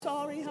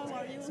sorry. How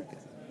are you?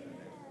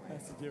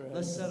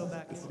 Let's settle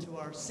back into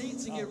our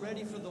seats and get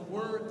ready for the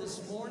word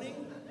this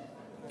morning.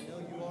 I know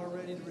you are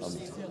ready to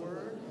receive the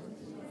word.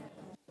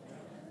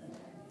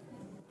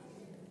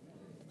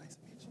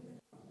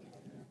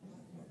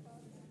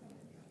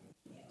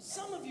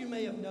 Some of you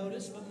may have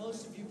noticed, but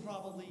most of you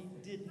probably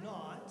did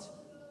not.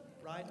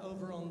 Right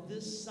over on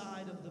this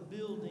side of the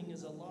building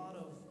is a lot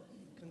of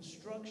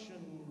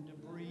construction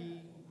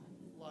debris,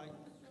 like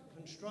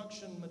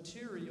construction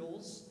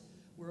materials.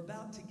 We're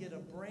about to get a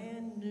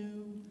brand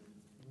new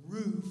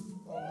roof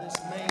on this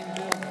main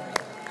building.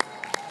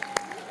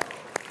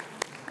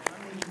 I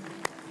mean,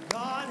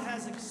 God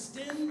has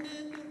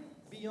extended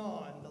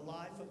beyond the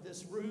life of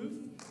this roof.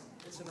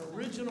 It's an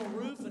original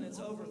roof and it's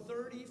over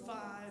 35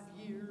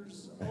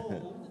 years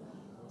old.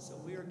 So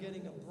we are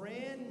getting a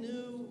brand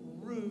new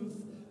roof.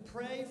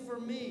 Pray for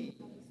me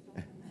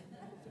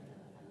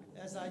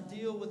as I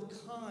deal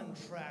with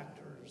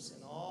contractors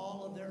and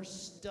all of their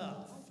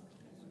stuff.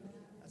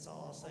 That's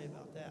all I'll say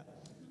about that.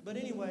 But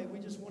anyway, we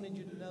just wanted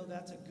you to know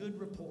that's a good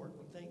report.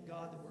 We thank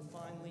God that we're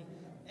finally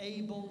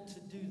able to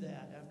do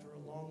that after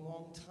a long,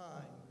 long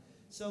time.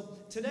 So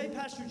today,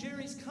 Pastor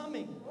Jerry's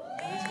coming.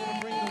 And he's going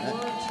to bring the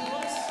word to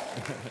us.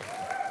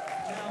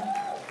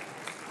 Now,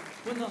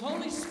 when the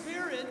Holy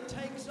Spirit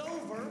takes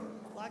over,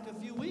 like a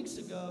few weeks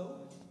ago,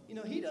 you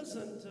know, he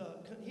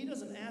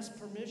doesn't ask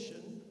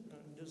permission.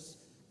 Just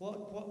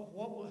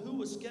who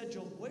was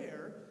scheduled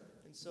where,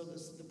 and so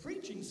the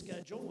preaching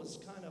schedule was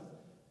kind of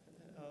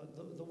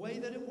the way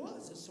that it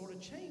was. It sort of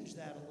changed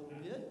that a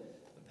little bit.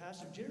 But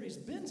Pastor Jerry's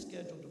been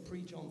scheduled to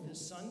preach on this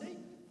Sunday,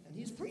 and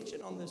he's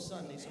preaching on this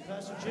Sunday. So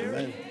Pastor Jerry,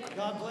 Amen.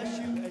 God bless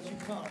you as you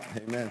come.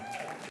 Amen.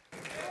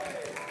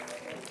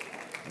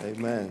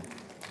 Amen.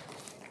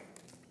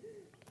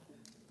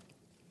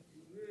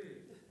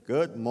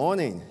 Good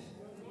morning.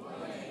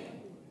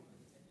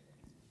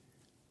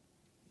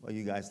 Well,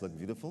 you guys look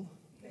beautiful.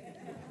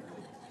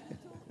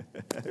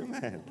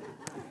 Amen.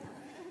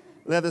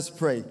 Let us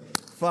pray.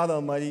 Father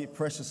Almighty,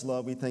 precious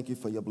Lord, we thank you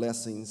for your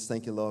blessings.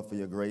 Thank you, Lord, for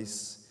your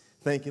grace.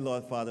 Thank you,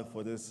 Lord, Father,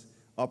 for this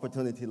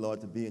opportunity,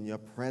 Lord, to be in your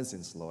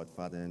presence, Lord,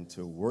 Father, and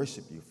to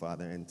worship you,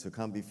 Father, and to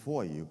come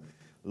before you.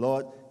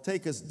 Lord,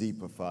 take us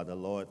deeper, Father,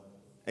 Lord.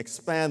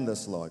 Expand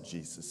us, Lord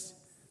Jesus,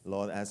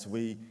 Lord, as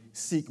we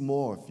seek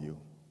more of you.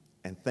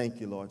 And thank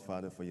you, Lord,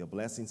 Father, for your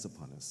blessings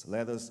upon us.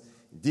 Let us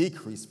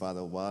decrease,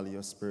 Father, while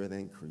your spirit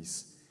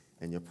increase.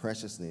 In your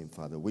precious name,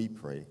 Father, we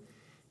pray.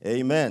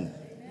 Amen.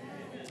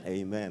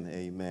 Amen. Amen.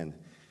 Amen.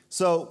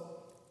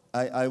 So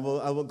I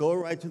will go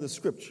right to the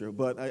scripture,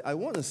 but I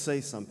want to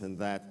say something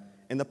that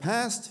in the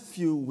past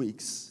few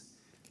weeks,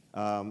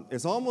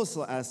 it's almost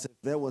as if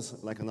there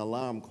was like an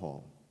alarm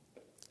call.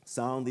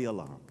 Sound the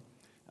alarm.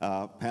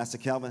 Pastor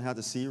Calvin had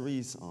a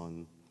series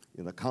on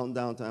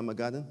Countdown to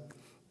Armageddon.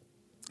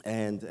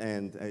 And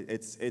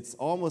it's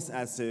almost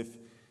as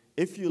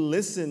if you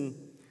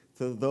listen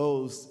to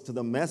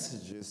the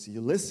messages,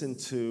 you listen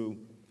to,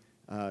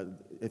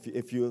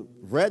 if you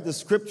read the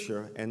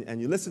scripture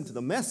and you listen to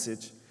the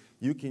message,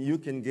 you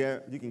can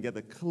get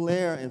a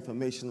clear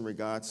information in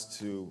regards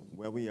to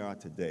where we are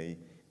today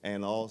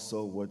and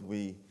also what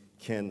we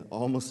can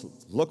almost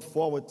look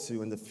forward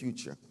to in the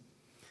future.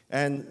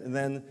 And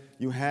then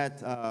you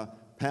had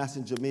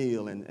Pastor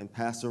Jamil and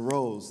Pastor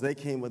Rose. They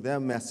came with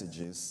their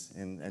messages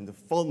and the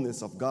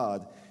fullness of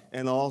God,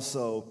 and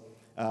also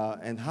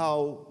and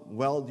how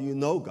well do you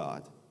know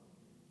God?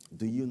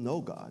 Do you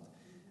know God?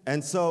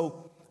 And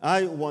so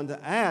I want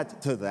to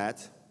add to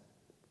that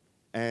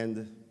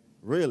and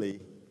really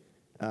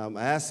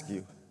ask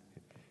you.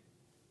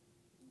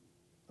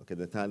 Okay,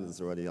 the title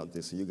is already out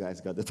there, so you guys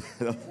got the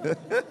title.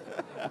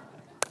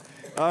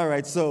 All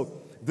right,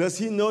 so does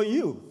he know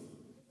you?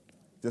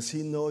 Does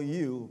he know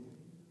you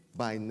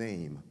by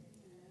name?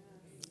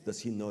 Does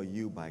he know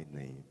you by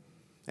name?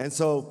 And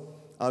so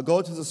I'll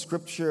go to the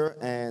scripture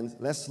and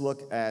let's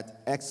look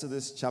at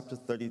Exodus chapter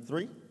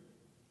 33.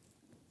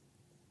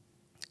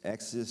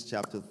 Exodus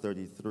chapter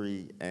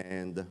 33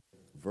 and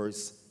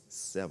verse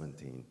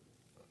 17.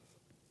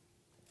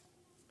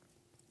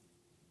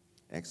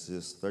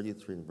 Exodus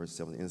 33 and verse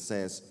 17. It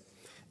says,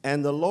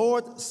 "And the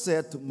Lord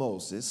said to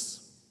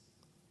Moses,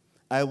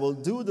 I will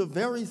do the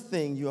very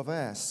thing you have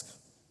asked,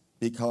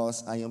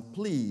 because I am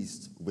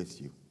pleased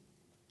with you,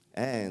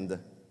 and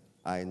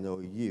I know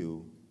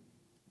you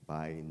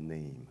by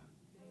name."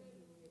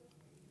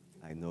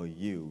 I know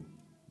you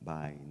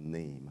by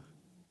name.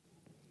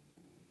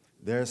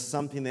 There's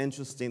something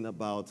interesting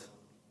about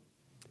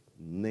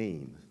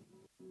name.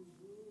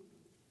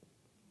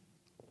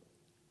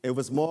 It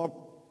was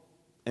more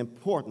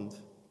important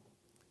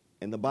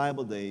in the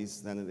Bible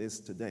days than it is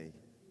today.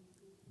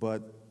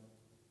 But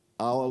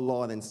our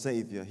Lord and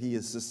Savior, he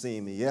is the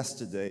same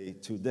yesterday,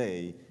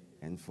 today,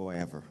 and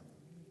forever.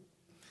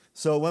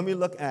 So when we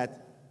look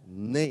at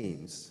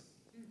names,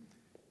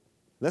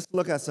 let's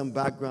look at some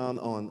background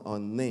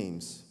on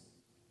names.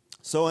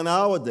 So in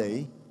our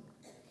day,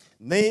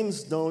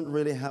 names don't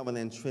really have an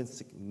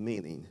intrinsic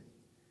meaning.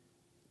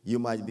 You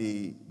might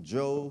be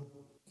Joe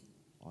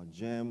or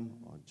Jim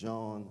or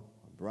John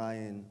or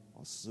Brian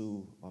or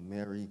Sue or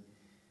Mary,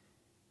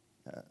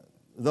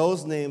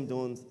 those names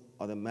don't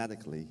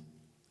automatically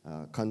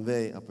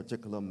convey a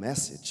particular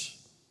message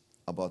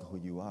about who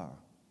you are.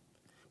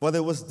 But it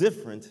was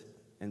different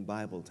in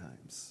Bible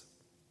times.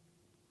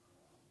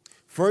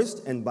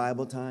 First, in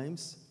Bible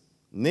times,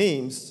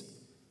 names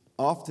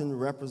often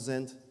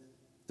represent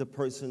the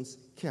person's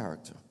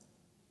character,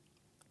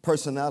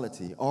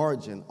 personality,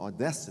 origin, or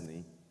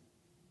destiny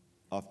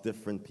of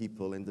different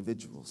people,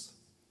 individuals.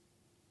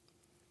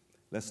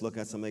 Let's look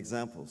at some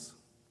examples.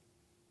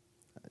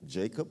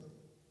 Jacob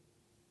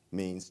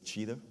means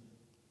cheater.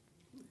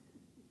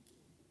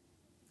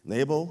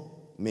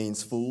 Nabal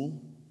means fool.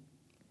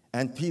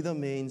 And Peter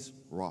means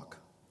rock.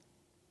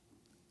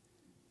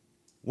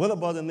 What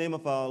about the name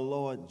of our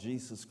Lord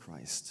Jesus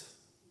Christ?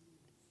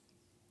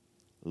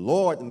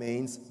 Lord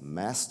means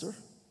master.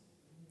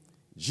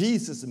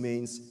 Jesus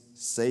means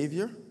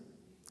Savior.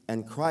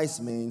 And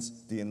Christ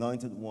means the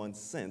anointed one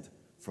sent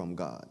from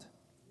God.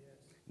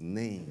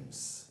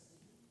 Names.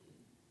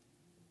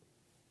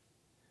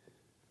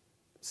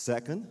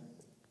 Second,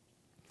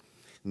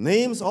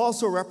 names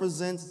also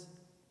represent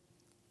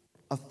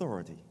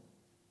authority.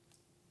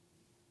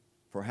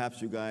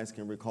 Perhaps you guys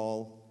can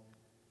recall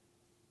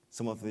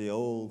some of the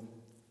old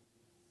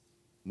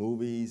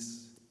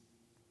movies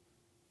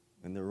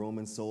when the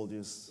Roman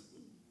soldiers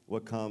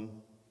would come.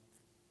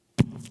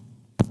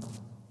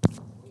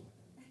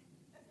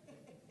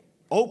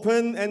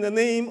 Open in the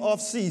name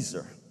of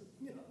Caesar.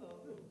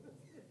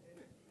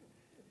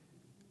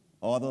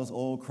 All those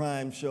old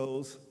crime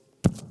shows.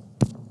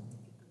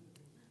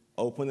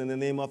 Open in the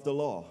name of the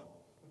law.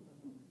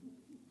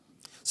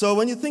 So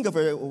when you think of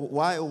it,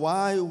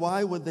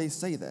 why would they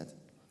say that?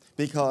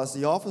 Because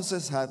the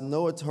officers had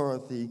no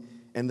authority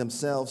in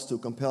themselves to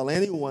compel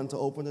anyone to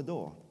open the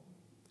door.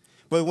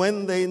 But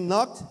when they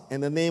knocked in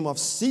the name of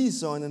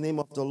Caesar, in the name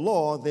of the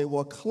law, they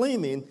were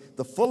claiming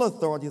the full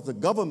authority of the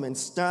government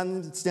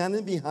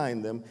standing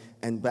behind them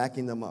and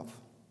backing them up.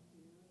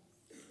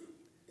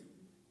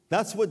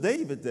 That's what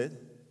David did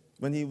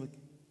when he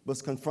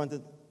was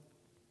confronted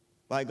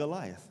by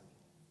Goliath.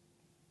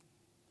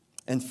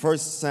 In 1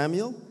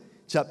 Samuel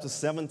chapter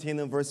 17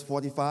 and verse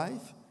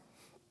 45,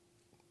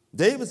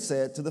 David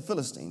said to the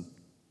Philistine,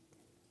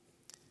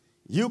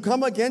 "You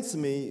come against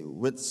me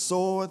with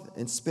sword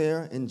and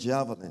spear and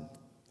javelin,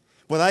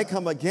 but I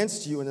come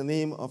against you in the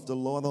name of the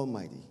Lord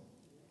Almighty,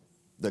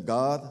 the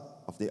God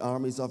of the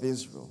armies of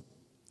Israel,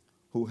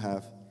 who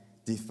have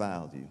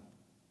defiled you."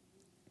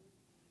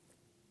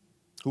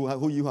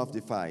 Who you have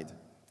defied.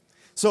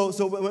 So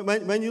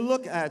when you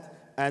look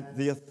at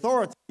the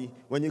authority,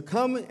 when you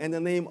come in the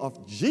name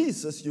of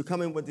Jesus, you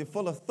come in with the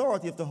full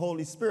authority of the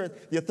Holy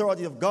Spirit, the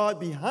authority of God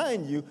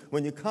behind you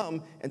when you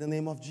come in the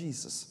name of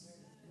Jesus.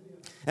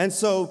 And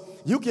so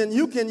you can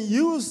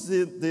use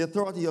the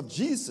authority of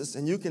Jesus,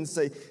 and you can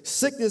say,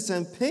 sickness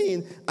and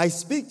pain, I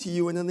speak to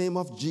you in the name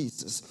of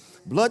Jesus.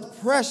 Blood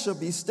pressure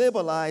be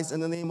stabilized in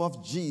the name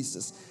of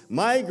Jesus.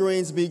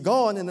 Migraines be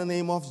gone in the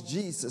name of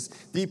Jesus.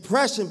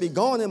 Depression be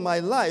gone in my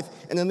life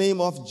in the name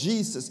of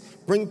Jesus.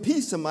 Bring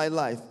peace in my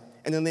life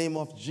in the name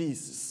of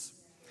Jesus.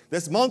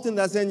 This mountain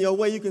that's in your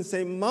way, you can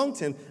say,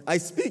 mountain, I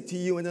speak to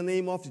you in the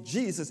name of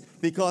Jesus,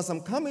 because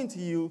I'm coming to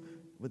you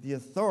with the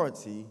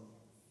authority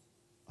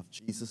of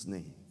Jesus'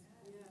 name.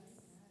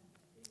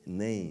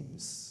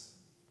 Names.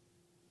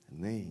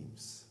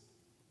 Names.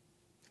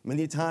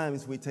 Many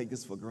times we take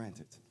this for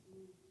granted.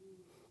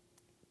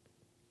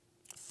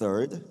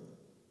 Third,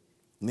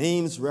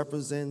 names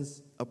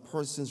represents a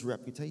person's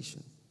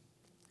reputation.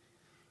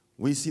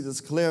 We see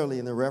this clearly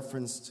in the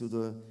reference to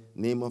the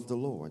name of the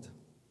Lord.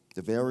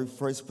 The very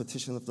first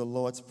petition of the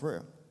Lord's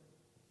Prayer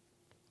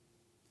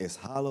is,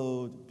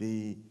 hallowed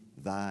be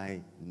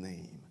thy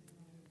name.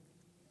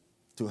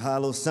 To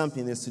hallow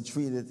something is to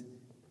treat it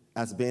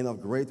as being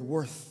of great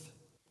worth.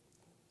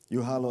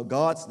 You hallow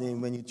God's name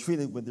when you treat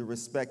it with the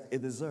respect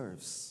it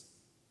deserves.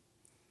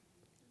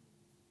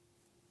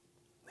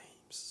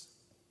 Names.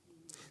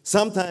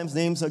 Sometimes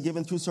names are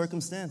given through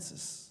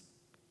circumstances.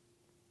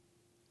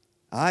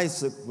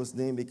 Isaac was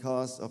named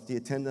because of the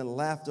attendant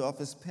laughter of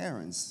his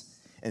parents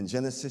in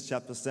Genesis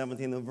chapter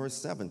 17 and verse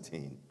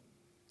 17.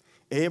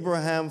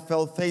 Abraham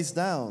fell face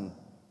down.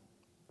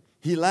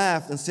 He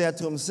laughed and said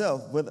to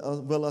himself,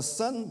 will a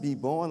son be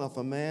born of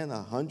a man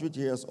 100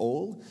 years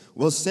old?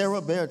 Will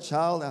Sarah bear a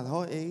child at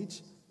her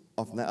age,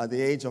 at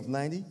the age of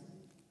 90?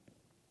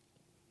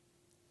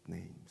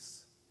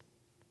 Names.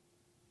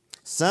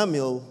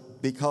 Samuel,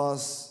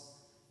 because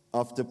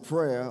of the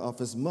prayer of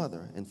his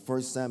mother in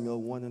 1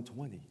 Samuel 1 and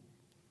 20.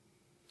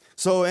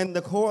 So in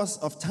the course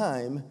of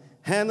time,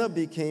 Hannah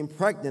became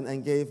pregnant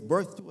and gave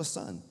birth to a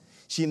son.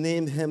 She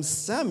named him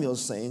Samuel,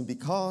 saying,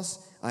 because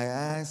I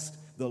asked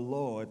the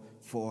Lord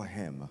for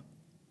him.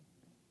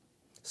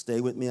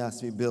 Stay with me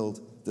as we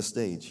build the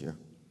stage here.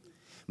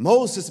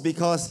 Moses,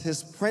 because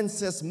his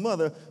princess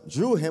mother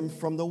drew him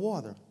from the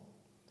water.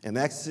 In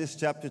Exodus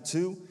chapter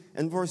 2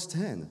 and verse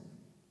 10.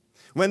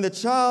 When the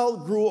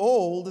child grew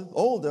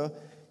older,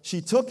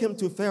 she took him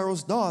to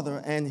Pharaoh's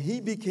daughter, and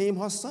he became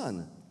her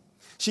son.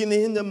 She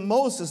named him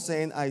Moses,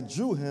 saying, I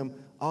drew him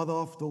out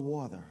of the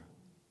water.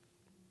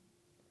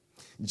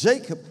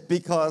 Jacob,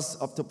 because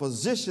of the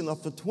position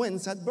of the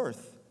twins at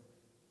birth.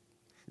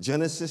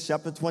 Genesis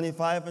chapter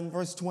 25 and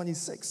verse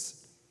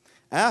 26.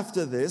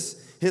 After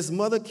this, his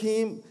brother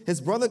came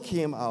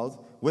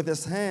out with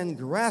his hand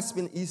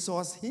grasping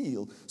Esau's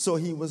heel, so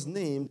he was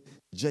named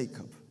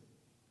Jacob.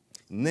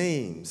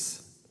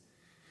 Names.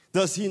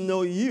 Does he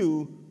know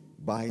you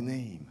by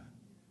name?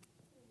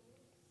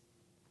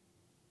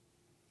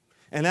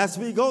 And as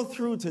we go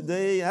through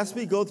today, as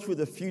we go through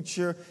the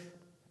future,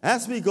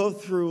 as we go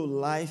through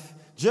life,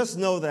 just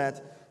know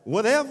that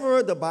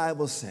whatever the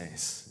Bible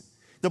says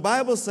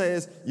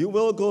you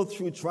will go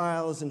through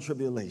trials and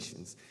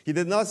tribulations. He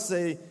did not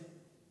say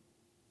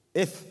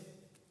if,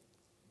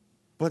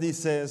 but he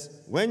says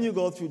when you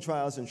go through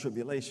trials and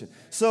tribulation.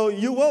 So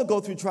you will go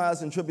through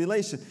trials and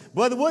tribulation.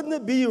 But wouldn't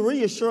it be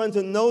reassuring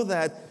to know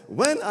that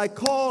when I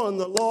call on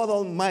the Lord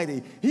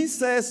Almighty, he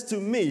says to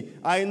me,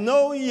 I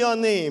know your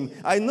name,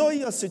 I know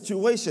your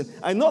situation,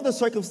 I know the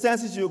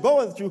circumstances you're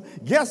going through.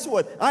 Guess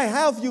what? I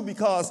have you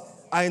because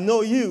I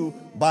know you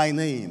by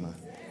name.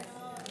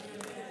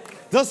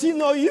 Does he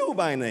know you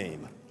by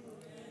name?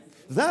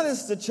 That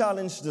is the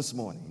challenge this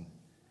morning.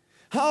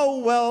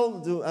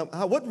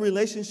 What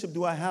relationship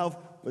do I have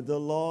with the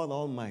Lord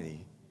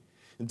Almighty?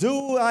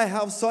 Do I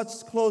have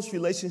such close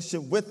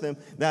relationship with him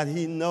that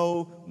he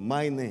knows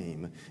my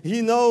name?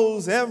 He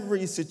knows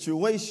every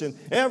situation,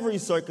 every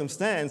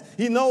circumstance.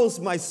 He knows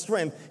my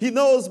strength. He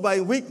knows my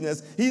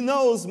weakness. He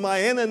knows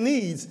my inner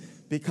needs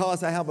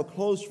because I have a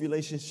close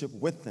relationship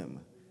with him.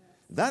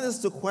 That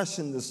is the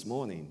question this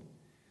morning.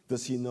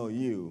 Does he know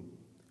you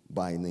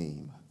by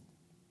name?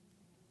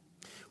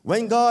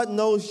 When God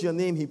knows your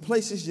name, he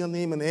places your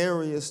name in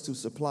areas to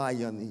supply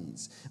your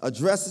needs,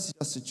 addresses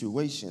your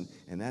situation,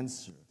 and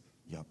answers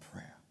your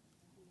prayer.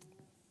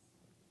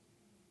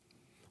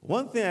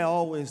 One thing I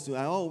always do,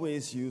 I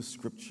always use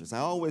scriptures. I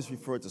always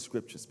refer to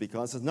scriptures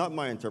because it's not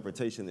my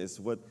interpretation, it's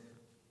what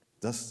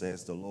thus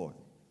says the Lord.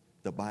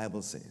 The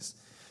Bible says.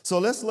 So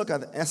let's look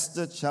at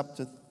Esther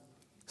chapter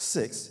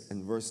 6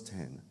 and verse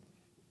 10.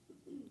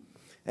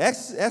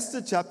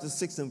 Esther chapter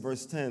 6 and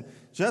verse 10,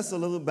 just a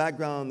little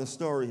background on the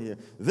story here.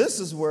 This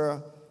is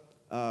where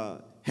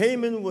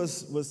Haman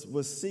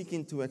was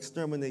seeking to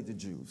exterminate the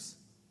Jews.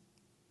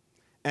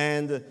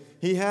 And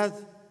he had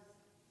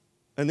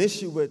an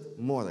issue with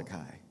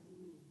Mordecai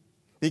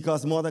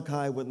because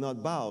Mordecai would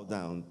not bow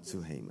down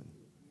to Haman.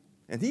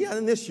 And he had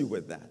an issue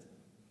with that.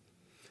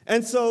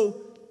 And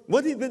so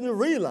what he didn't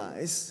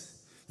realize,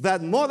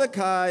 that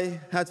Mordecai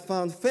had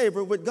found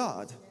favor with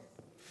God.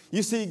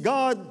 You see,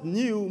 God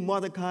knew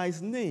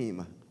Mordecai's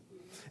name.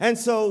 And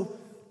so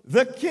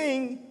the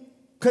king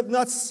could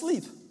not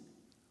sleep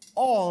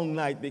all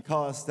night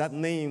because that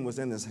name was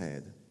in his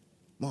head.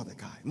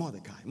 Mordecai,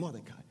 Mordecai,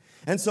 Mordecai.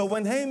 And so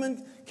when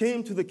Haman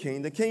came to the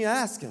king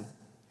asked him,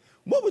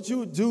 what would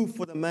you do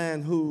for the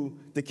man who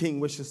the king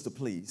wishes to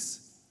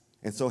please?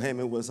 And so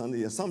Haman was under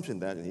the assumption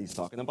that he's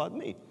talking about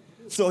me.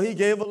 So he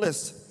gave a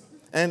list.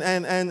 And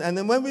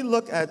then when we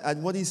look at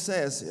what he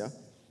says here,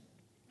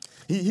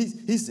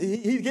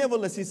 he gave a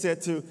list. He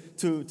said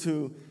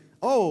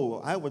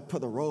I would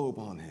put a robe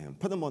on him,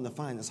 put him on the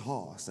finest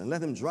horse, and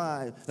let him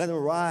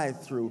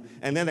ride through,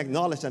 and then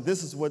acknowledge that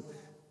this is what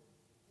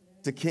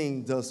the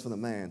king does for the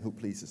man who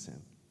pleases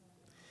him.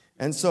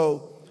 And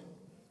so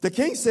the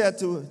king said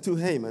to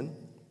Haman,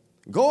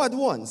 go at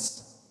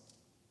once.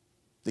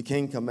 The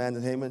king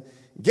commanded Haman,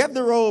 get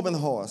the robe and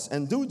horse,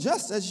 and do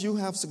just as you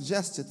have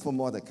suggested for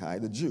Mordecai,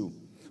 the Jew,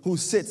 who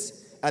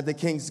sits at the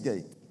king's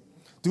gate.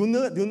 Do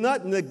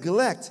not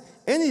neglect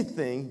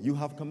anything you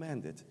have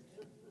commanded.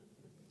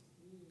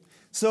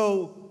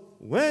 So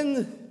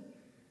when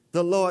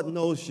the Lord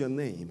knows your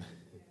name,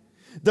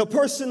 the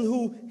person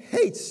who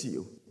hates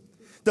you,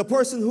 the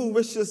person who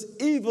wishes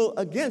evil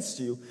against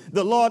you,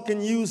 the Lord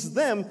can use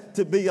them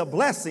to be a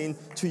blessing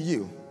to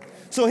you.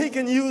 So he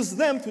can use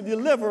them to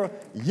deliver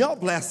your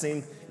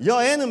blessing.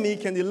 Your enemy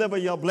can deliver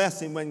your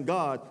blessing when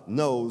God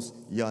knows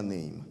your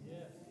name.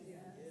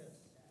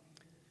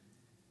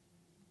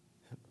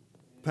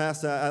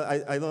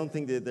 Pastor, I don't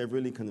think that they're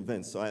really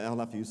convinced, so I'll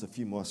have to use a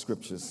few more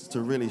scriptures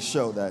to really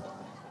show that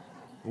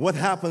what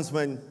happens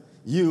when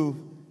you're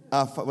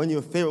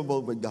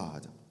favorable with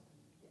God.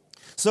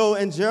 So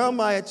in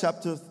Jeremiah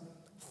chapter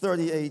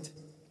 38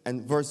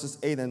 and verses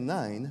 8 and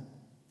 9,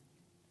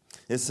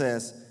 it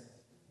says,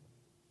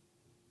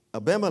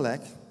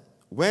 Abimelech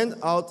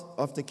went out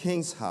of the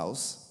king's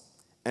house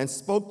and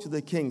spoke to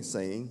the king,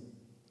 saying,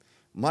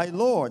 my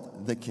lord,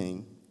 the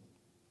king,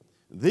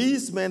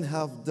 these men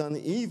have done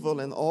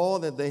evil in all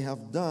that they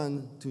have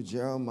done to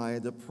Jeremiah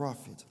the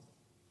prophet,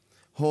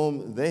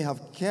 whom they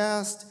have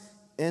cast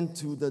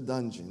into the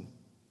dungeon.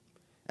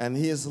 And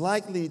he is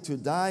likely to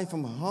die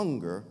from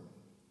hunger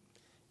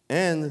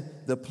in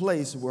the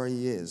place where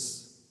he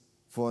is,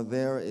 for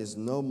there is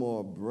no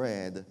more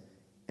bread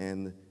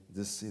in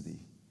the city.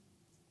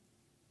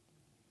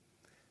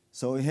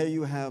 So here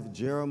you have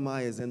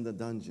Jeremiah is in the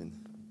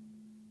dungeon.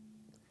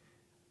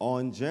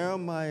 On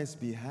Jeremiah's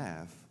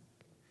behalf,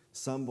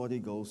 somebody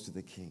goes to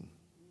the king.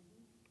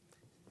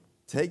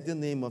 Take the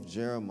name of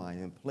Jeremiah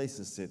and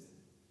places it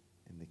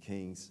in the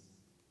king's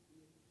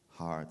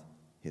heart,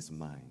 his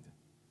mind.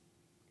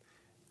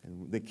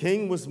 And the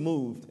king was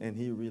moved, and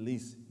he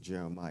released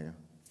Jeremiah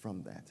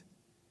from that.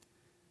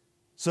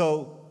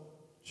 So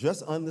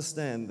just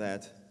understand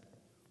that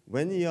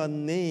when your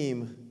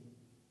name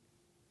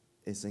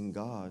is in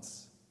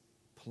God's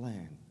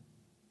plan,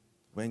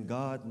 when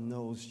God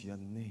knows your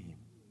name,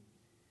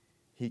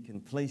 he can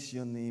place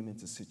your name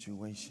into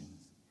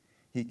situations.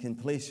 He can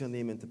place your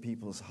name into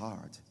people's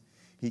heart.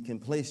 He can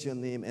place your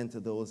name into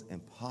those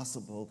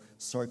impossible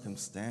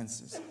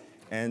circumstances.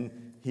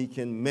 And he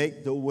can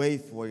make the way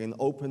for you and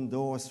open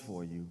doors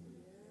for you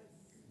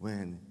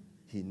when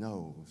he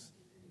knows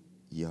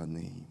your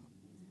name.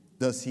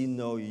 Does he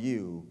know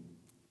you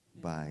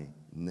by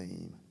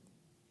name?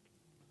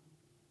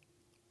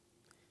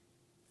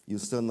 You're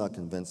still not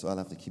convinced, so I'll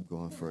have to keep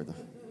going further.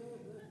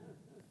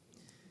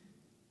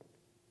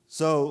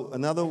 So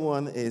another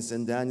one is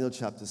in Daniel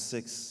chapter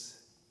 6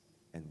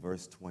 and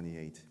verse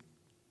 28.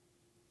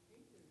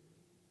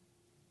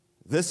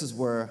 This is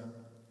where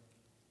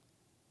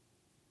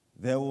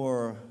there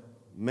were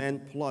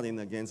men plotting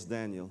against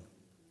Daniel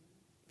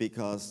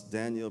because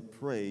Daniel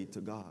prayed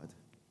to God.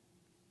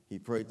 He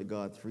prayed to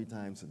God 3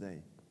 times a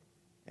day.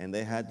 And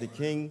they had the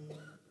king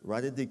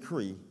write a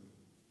decree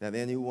that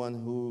anyone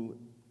who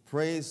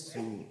prays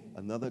to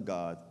another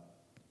god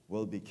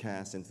will be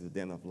cast into the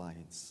den of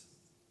lions.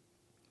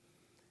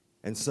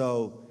 And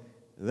so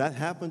that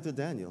happened to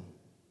Daniel.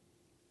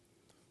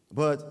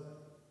 But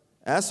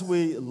as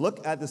we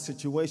look at the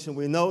situation,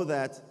 we know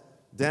that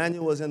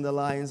Daniel was in the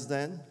lion's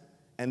den,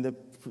 and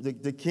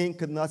the king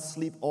could not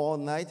sleep all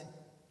night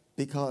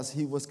because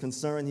he was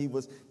concerned.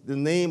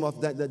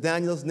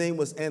 Daniel's name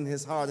was in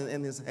his heart and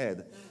in his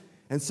head.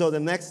 And so the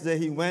next day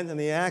he went and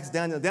he asked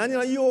Daniel,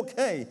 "Daniel, are you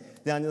okay?"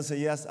 Daniel said,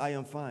 "Yes, I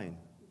am fine."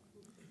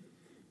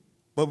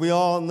 But we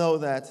all know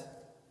that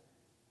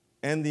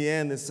in the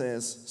end it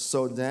says,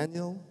 "So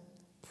Daniel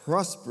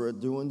prospered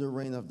during the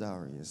reign of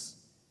Darius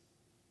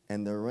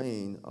and the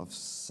reign of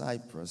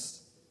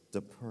Cyrus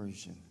the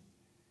Persian."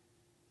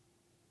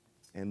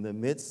 In the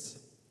midst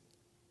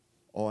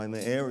or in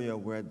the area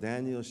where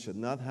Daniel should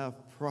not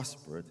have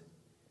prospered,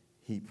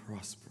 he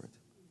prospered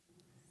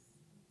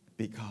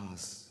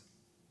because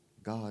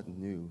God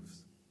knew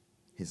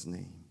his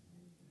name.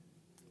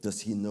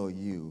 Does he know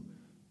you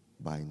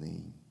by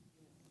name?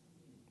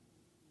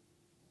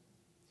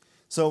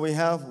 So we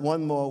have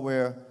one more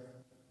where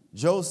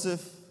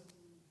Joseph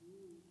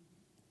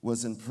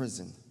was in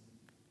prison.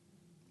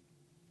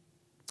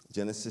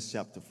 Genesis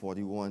chapter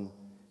 41,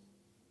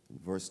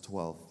 verse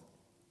 12.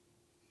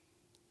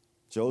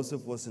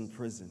 Joseph was in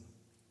prison.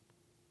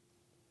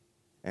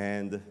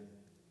 And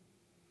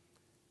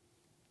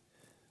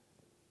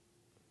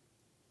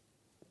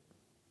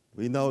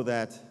we know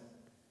that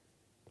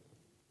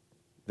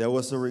there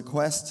was a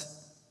request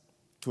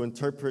to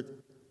interpret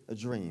a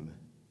dream.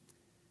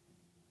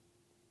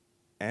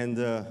 And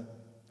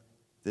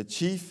the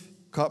chief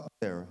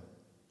cupbearer,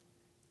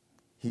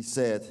 he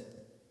said,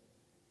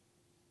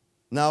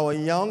 "Now a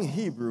young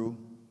Hebrew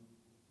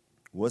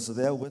was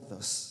there with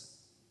us,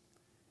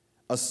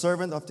 a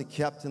servant of the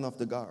captain of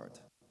the guard.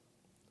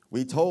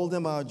 We told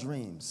him our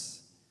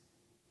dreams,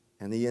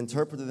 and he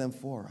interpreted them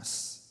for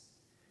us,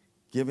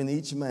 giving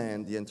each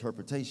man the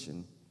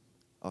interpretation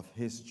of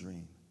his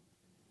dream."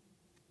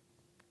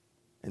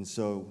 And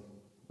so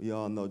we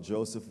all know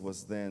Joseph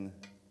was then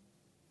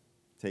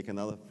taken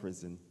out of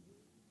prison,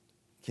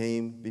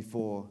 came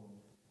before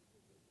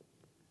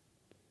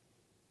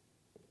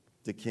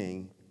the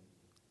king,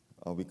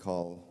 or we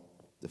call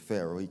the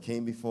Pharaoh. He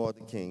came before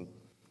the king,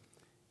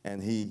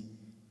 and he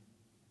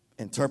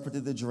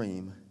interpreted the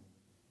dream,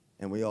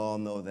 and we all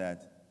know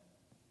that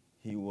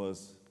he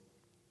was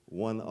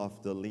one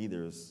of the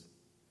leaders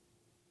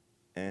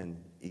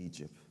in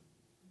Egypt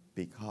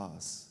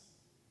because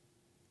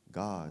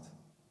God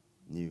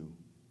knew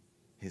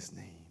his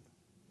name.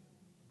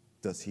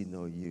 Does he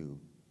know you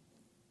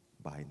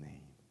by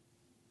name?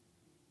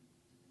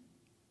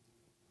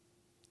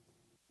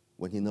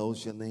 When he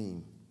knows your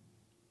name,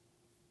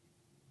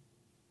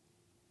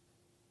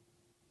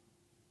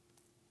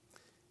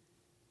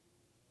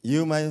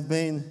 you might have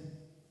been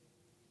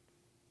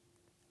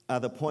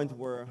at a point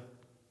where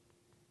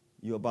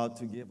you're about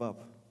to give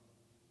up.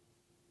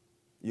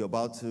 You're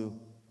about to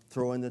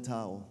throw in the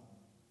towel.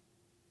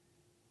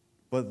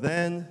 But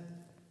then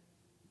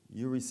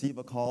you receive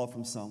a call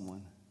from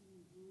someone.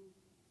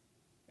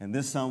 And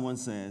this someone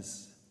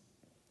says,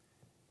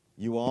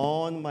 "You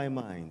are on my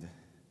mind,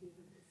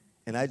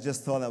 and I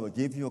just thought I would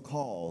give you a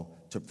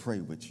call to pray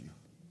with you."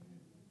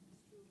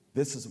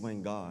 This is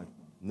when God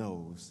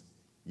knows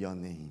your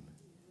name.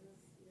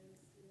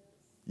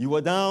 You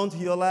were down to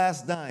your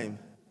last dime,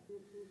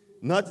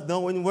 not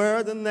knowing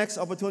where the next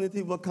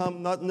opportunity will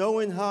come, not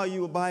knowing how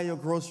you will buy your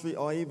grocery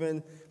or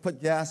even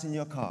put gas in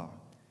your car.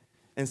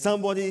 And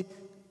somebody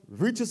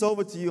reaches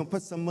over to you and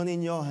puts some money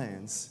in your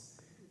hands.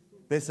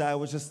 They say, "I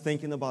was just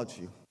thinking about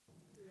you."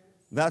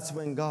 That's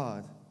when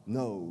God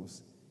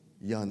knows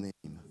your name.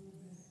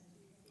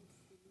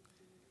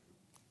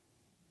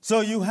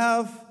 So you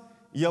have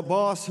your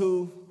boss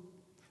who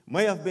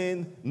may have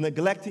been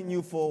neglecting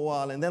you for a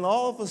while, and then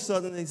all of a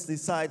sudden they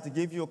decide to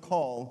give you a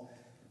call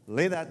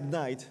late at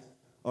night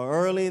or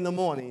early in the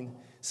morning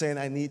saying,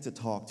 I need to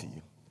talk to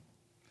you.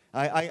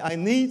 I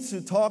need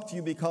to talk to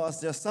you because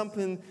there's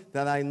something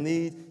that I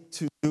need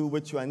to do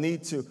with you. I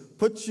need to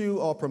put you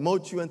or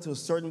promote you into a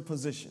certain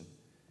position.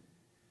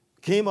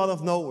 Came out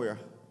of nowhere.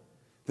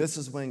 This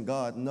is when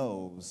God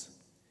knows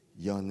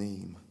your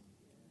name.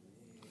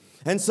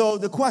 And so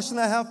the question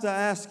I have to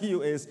ask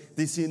you is,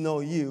 does he know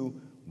you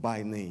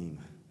by name?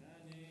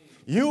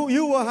 You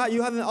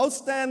had an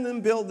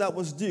outstanding bill that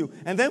was due,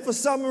 and then for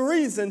some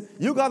reason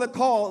you got a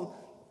call,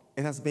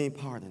 it has been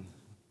pardoned.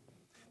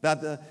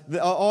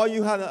 Or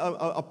you had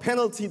a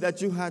penalty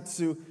that you had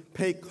to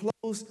pay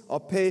close or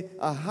pay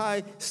a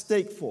high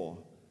stake for,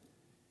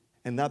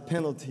 and that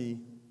penalty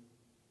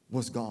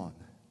was gone.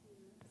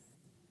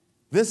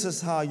 This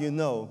is how you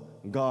know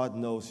God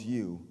knows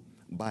you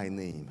by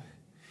name.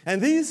 And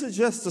these are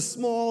just the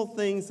small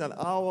things that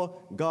our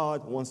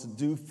God wants to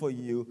do for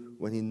you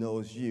when he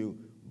knows you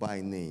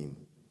by name.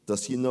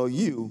 Does he know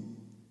you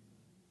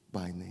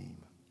by name?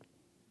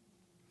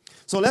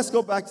 So let's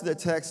go back to the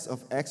text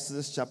of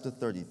Exodus chapter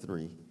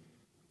 33.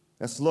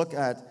 Let's look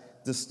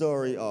at the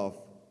story of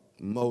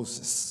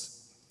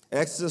Moses.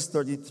 Exodus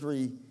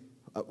 33,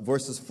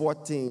 verses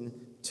 14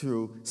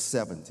 through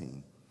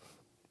 17.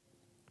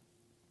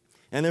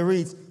 And it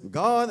reads,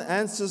 God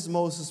answers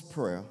Moses'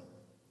 prayer,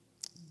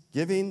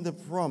 giving the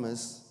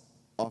promise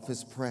of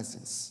his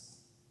presence.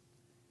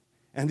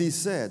 And he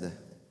said,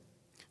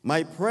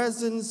 my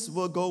presence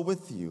will go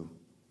with you,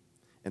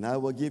 and I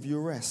will give you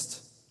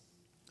rest.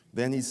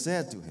 Then he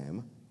said to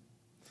him,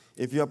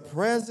 if your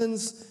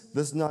presence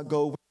does not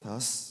go with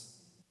us,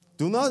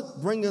 do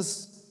not bring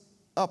us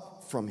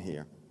up from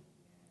here.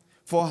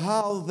 For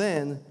how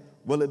then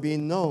will it be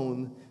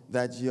known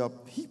that your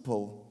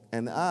people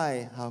and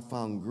I have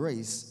found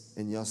grace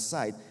in your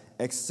sight,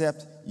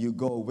 except you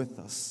go with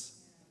us?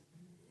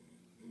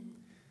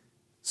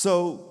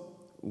 So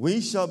we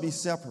shall be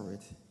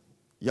separate,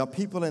 your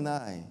people and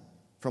I,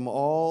 from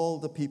all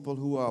the people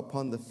who are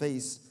upon the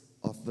face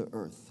of the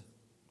earth.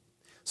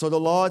 So the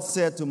Lord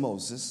said to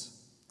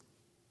Moses,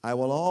 I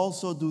will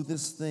also do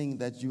this thing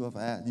that you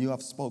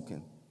have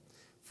spoken,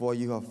 for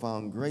you have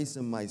found grace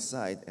in my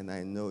sight, and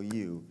I know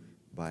you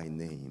by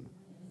name.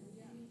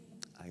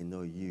 I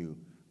know you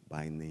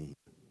by name.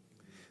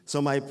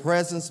 So my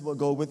presence will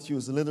go with you,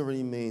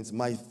 literally means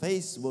my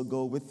face will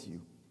go with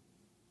you.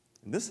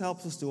 And this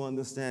helps us to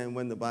understand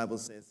when the Bible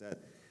says that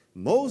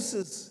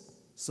Moses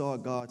saw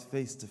God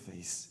face to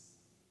face.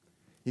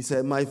 He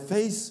said, my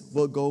face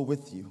will go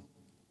with you.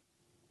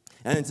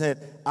 And it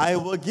said, I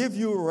will give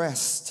you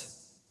rest.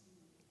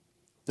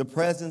 The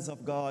presence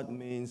of God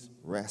means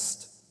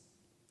rest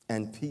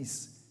and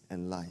peace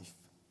and life.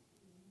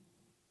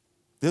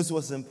 This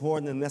was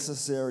important and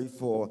necessary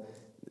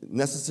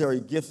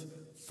gift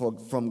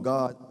from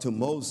God to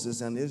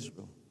Moses and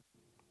Israel.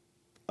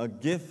 A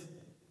gift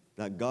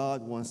that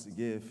God wants to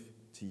give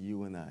to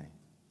you and I.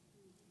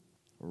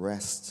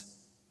 Rest.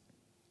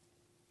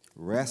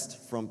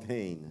 Rest from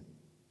pain.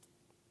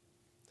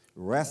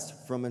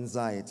 Rest from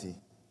anxiety.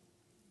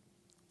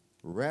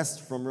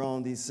 Rest from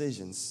wrong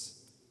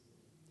decisions.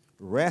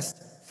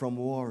 Rest from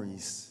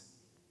worries.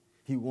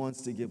 He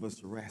wants to give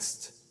us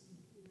rest.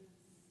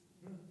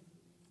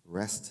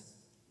 Rest.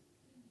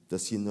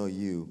 Does he know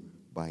you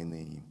by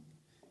name?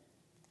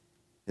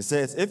 It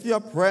says, if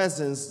your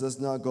presence does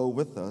not go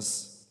with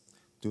us,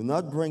 do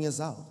not bring us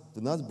out.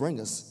 Do not bring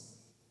us.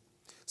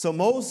 So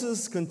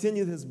Moses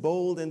continued his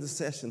bold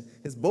intercession,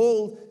 his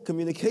bold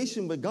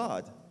communication with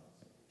God.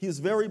 He was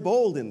very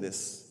bold in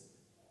this.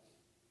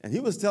 And he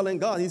was telling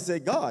God, he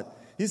said,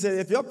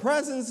 if your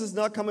presence is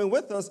not coming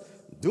with us,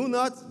 do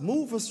not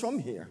move us from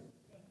here.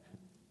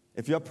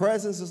 If your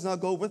presence does not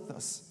go with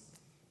us.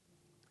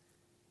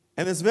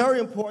 And it's very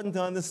important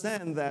to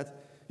understand that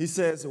he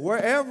says,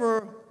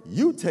 wherever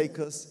you take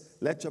us,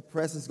 let your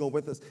presence go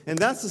with us. And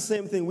that's the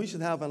same thing we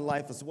should have in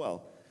life as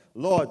well.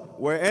 Lord,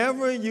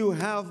 wherever you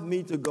have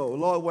me to go,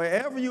 Lord,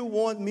 wherever you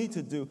want me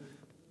to do,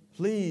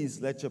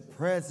 please let your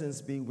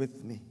presence be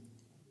with me.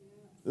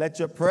 Let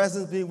your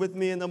presence be with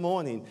me in the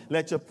morning.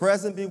 Let your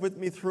presence be with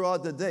me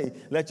throughout the day.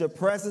 Let your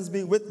presence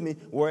be with me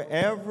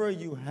wherever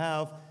you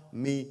have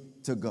me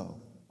to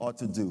go or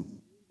to do.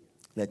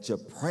 Let your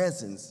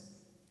presence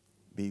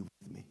be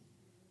with me.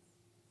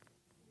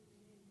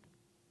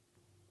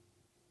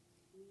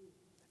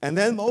 And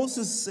then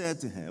Moses said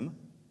to him,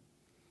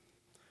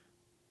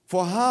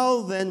 for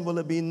how then will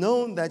it be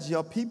known that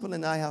your people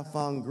and I have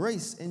found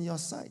grace in your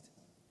sight,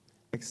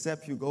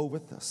 except you go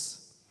with us?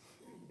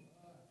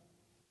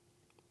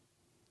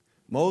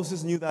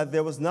 Moses knew that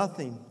there was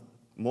nothing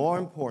more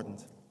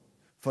important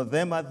for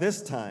them at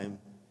this time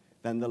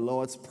than the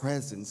Lord's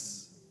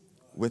presence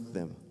with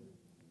them.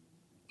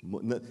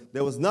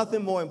 There was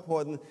nothing more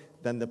important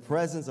than the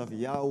presence of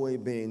Yahweh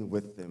being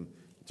with them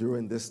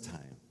during this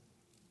time.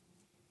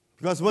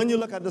 Because when you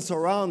look at the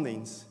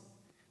surroundings,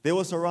 They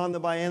were surrounded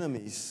by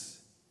enemies.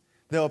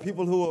 There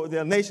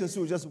are nations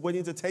who were just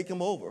waiting to take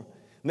them over,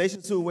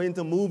 nations who were waiting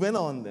to move in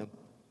on them.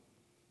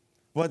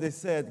 But they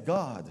said,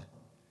 God,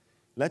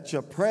 let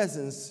your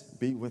presence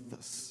be with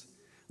us.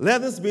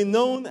 Let us be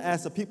known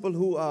as a people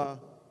who are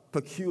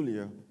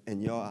peculiar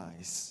in your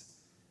eyes.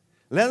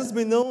 Let us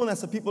be known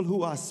as a people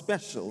who are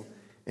special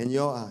in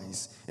your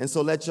eyes. And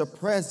so let your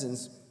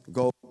presence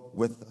go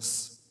with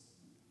us.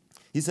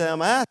 He said,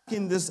 I'm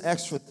asking this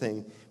extra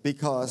thing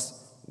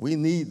because we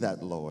need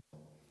that, Lord.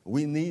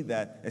 We need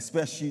that,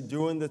 especially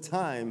during the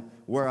time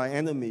where our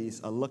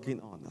enemies are looking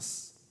on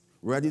us,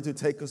 ready to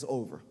take us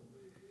over.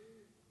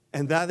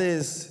 And that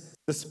is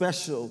the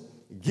special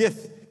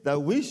gift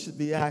that we should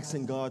be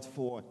asking God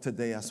for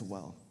today as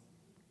well.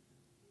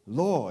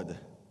 Lord,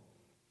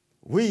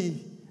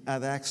 we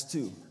at Acts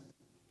 2,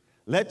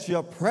 let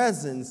your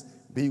presence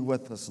be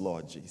with us,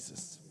 Lord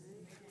Jesus.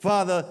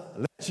 Father,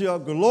 let your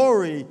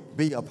glory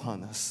be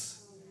upon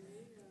us.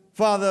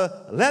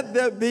 Father, let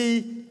there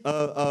be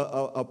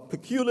a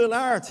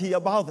peculiarity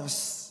about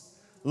us,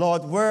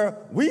 Lord, where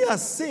we are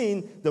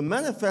seeing the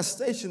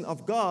manifestation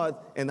of God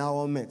in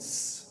our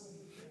midst.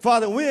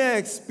 Father, we are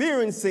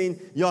experiencing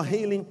your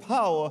healing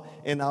power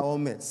in our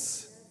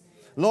midst.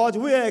 Lord,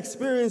 we are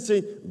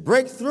experiencing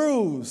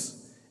breakthroughs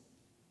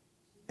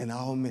in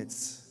our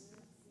midst.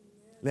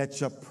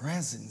 Let your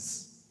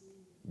presence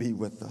be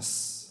with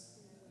us.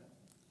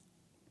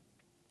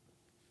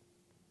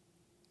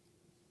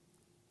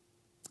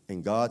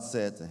 And God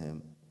said to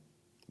him,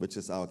 which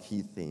is our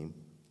key theme,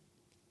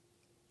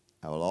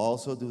 I will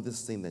also do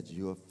this thing that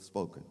you have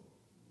spoken.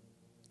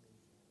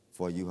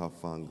 For you have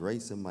found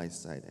grace in my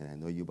sight, and I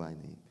know you by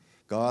name.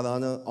 God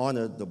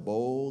honored the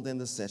bold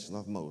intercession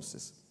of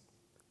Moses,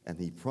 and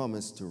he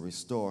promised to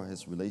restore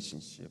his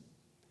relationship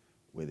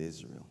with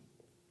Israel.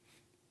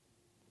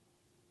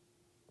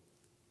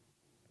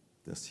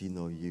 Does he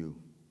know you?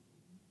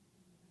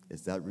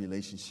 Is that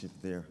relationship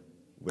there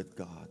with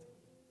God,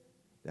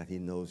 that he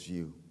knows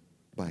you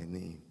by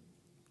name?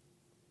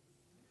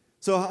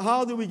 So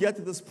how do we get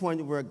to this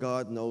point where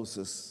God knows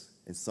us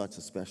in such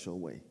a special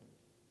way?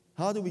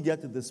 How do we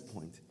get to this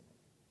point?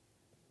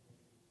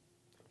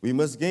 We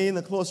must gain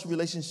a close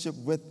relationship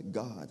with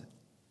God.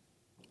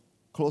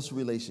 Close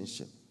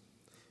relationship.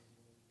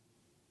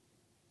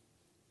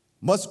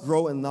 Must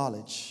grow in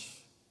knowledge.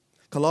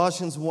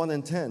 Colossians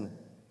 1:10,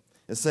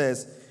 it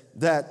says,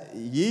 that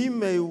ye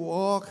may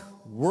walk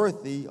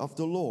worthy of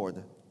the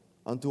Lord,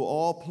 unto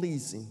all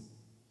pleasing,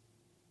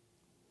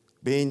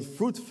 being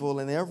fruitful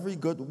in every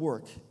good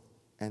work,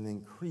 and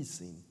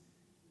increasing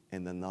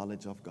in the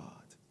knowledge of God.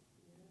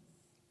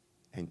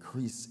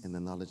 Increase in the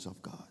knowledge of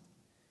God.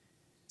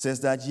 It says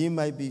that ye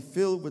might be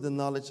filled with the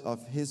knowledge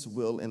of his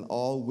will in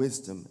all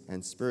wisdom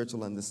and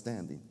spiritual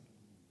understanding.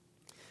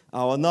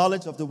 Our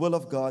knowledge of the will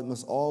of God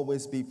must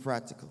always be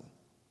practical.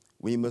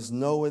 We must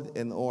know it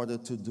in order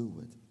to do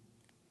it.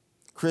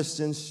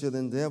 Christians should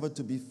endeavor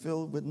to be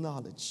filled with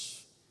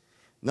knowledge,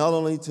 not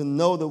only to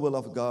know the will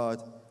of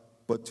God,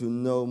 but to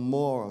know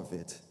more of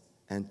it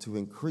and to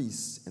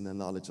increase in the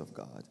knowledge of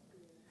God.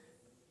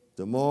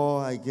 The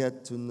more I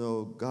get to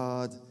know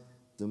God,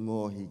 the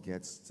more he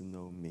gets to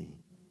know me.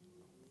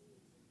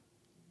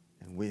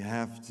 And we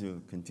have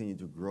to continue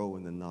to grow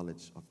in the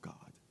knowledge of God.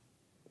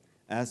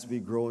 As we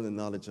grow in the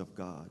knowledge of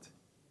God,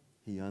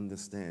 he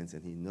understands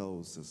and he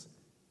knows us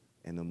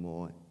in a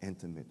more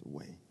intimate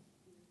way.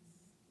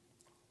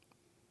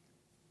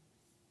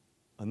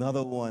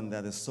 Another one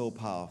that is so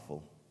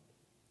powerful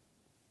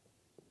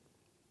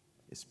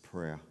is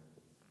prayer.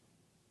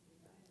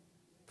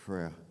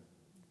 Prayer.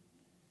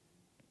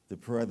 The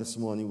prayer this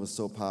morning was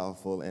so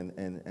powerful, and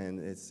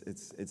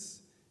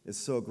it's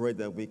so great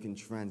that we can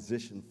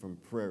transition from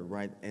prayer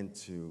right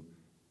into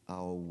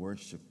our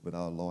worship with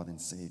our Lord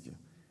and Savior.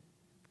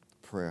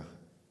 Prayer.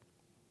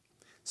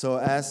 So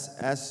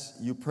as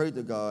you pray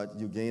to God,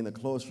 you gain a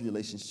close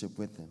relationship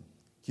with him.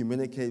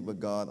 Communicate with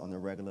God on a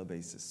regular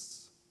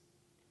basis.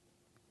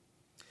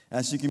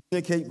 As you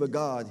communicate with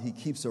God, he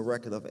keeps a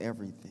record of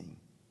everything.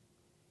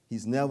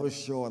 He's never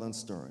short on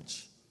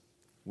storage.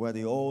 Where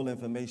the old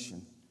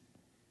information,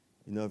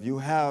 if you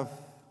have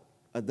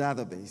a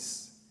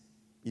database,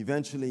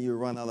 eventually you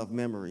run out of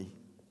memory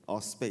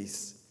or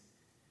space.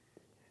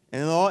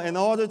 And in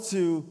order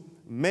to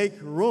make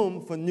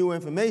room for new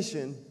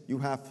information, you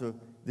have to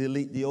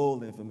delete the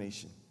old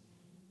information.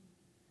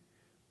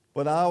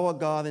 But our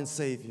God and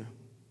Savior,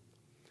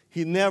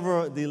 he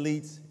never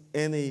deletes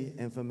any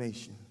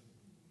information.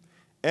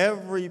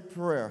 Every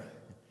prayer,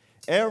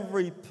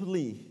 every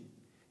plea,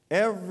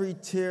 every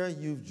tear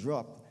you've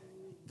dropped,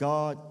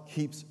 God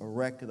keeps a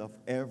record of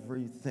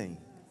everything.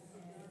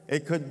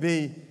 It could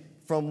be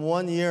from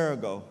 1 year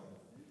ago,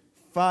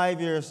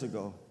 5 years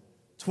ago,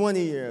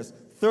 20 years,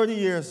 30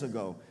 years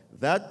ago.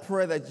 That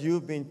prayer that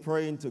you've been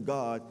praying to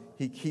God,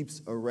 he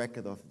keeps a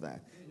record of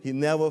that. He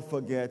never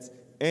forgets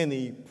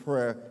any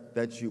prayer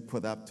that you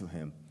put up to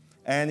him.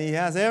 And he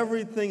has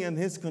everything in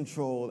his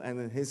control and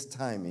in his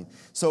timing.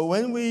 So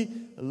when we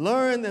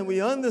learn and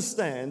we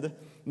understand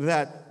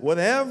that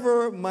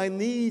whatever my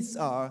needs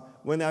are,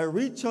 when I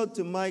reach out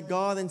to my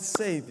God and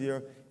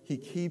Savior, He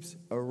keeps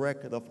a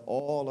record of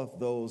all of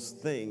those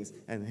things.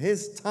 And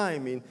His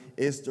timing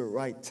is the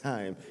right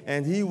time.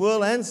 And He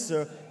will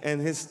answer in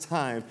His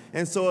time.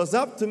 And so it's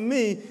up to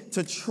me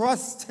to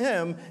trust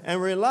Him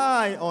and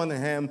rely on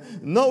Him,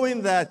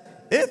 knowing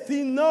that if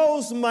He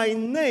knows my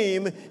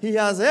name, He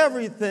has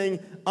everything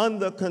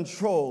under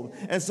control.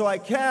 And so I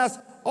cast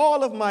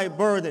all of my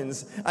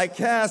burdens. I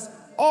cast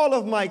all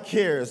of my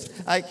cares.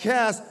 I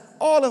cast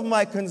all of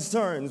my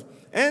concerns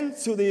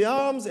into the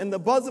arms and the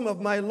bosom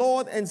of my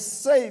Lord and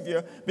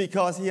Savior,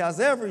 because He has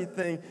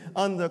everything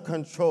under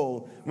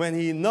control when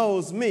He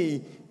knows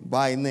me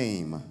by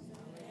name.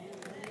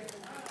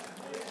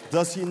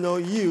 Does He know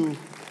you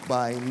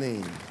by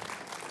name?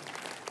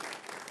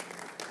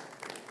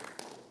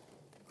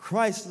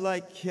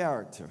 Christ-like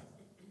character.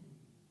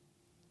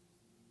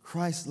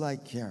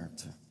 Christ-like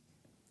character.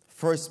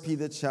 1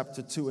 Peter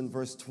chapter 2 and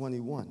verse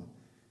 21.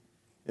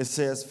 It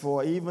says,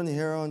 "For even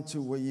hereunto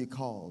were ye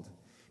called,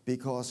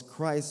 because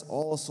Christ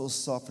also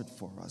suffered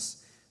for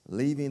us,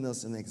 leaving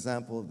us an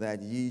example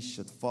that ye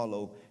should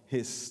follow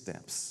His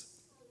steps."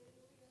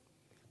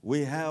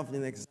 We have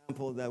an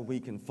example that we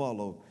can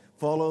follow.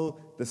 Follow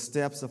the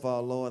steps of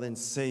our Lord and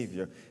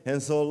Savior.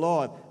 And so,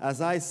 Lord,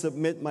 as I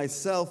submit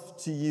myself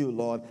to you,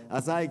 Lord,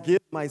 as I give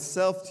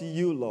myself to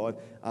you, Lord,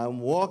 I'm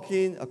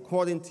walking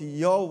according to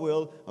your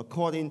will,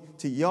 according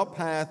to your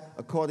path,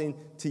 according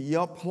to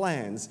your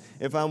plans.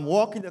 If I'm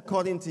walking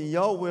according to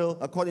your will,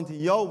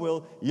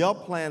 your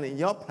plan, and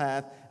your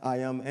path, I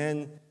am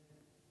in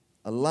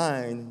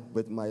line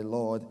with my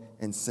Lord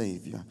and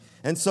Savior.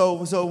 And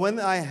so when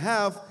I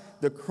have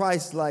the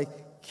Christ-like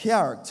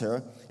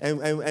character,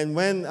 and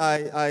when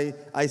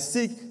I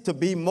seek to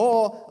be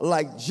more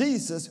like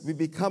Jesus, we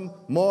become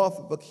more of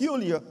a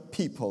peculiar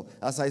people,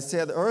 as I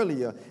said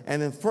earlier.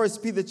 And in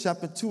 1 Peter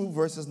chapter 2,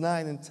 verses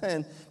 9 and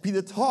 10,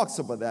 Peter talks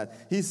about that.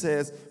 He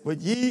says, "But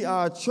ye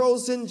are a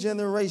chosen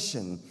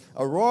generation,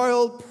 a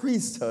royal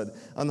priesthood,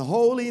 an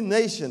holy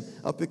nation,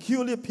 a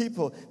peculiar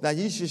people, that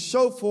ye should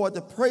show forth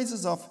the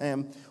praises of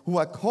Him who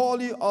hath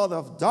called you out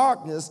of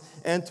darkness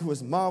into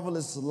His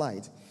marvelous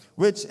light,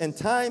 which in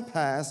time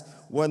past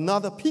were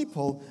not a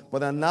people,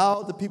 but are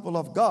now the people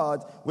of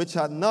God, which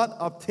had not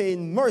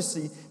obtained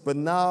mercy, but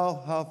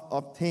now have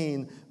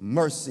obtained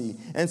mercy."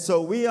 And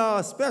so we are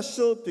a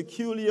special,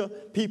 peculiar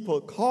people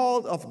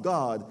called of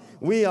God.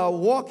 We are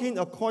walking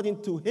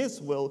according to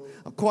His will,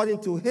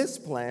 according to His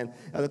plan,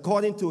 and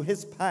according to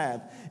His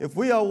path. If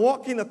we are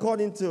walking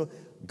according to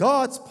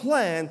God's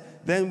plan,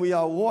 then we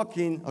are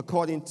walking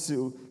according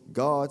to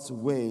God's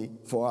way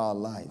for our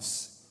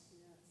lives.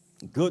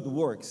 Good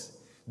works.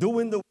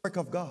 Doing the work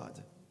of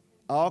God.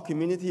 Our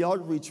community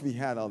outreach we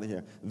had out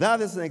here,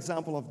 that is an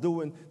example of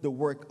doing the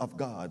work of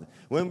God.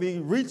 When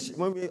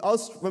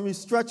we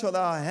stretch out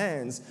our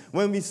hands,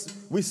 when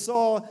we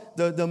saw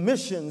the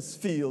missions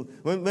field,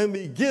 when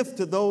we give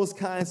to those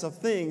kinds of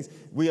things,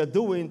 we are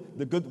doing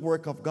the good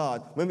work of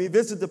God. When we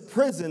visit the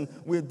prison,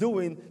 we're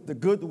doing the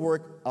good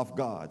work of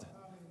God.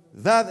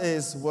 That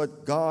is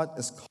what God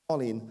is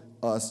calling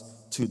us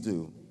to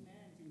do.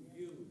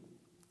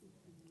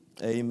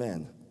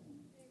 Amen.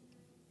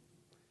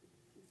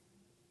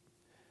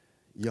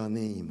 Your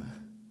name.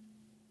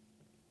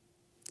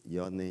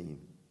 Your name.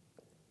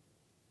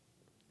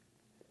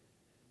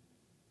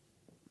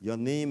 Your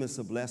name is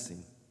a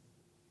blessing.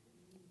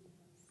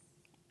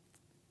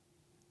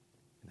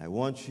 I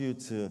want you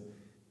to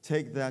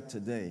take that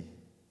today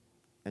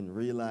and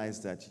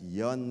realize that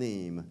your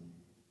name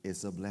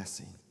is a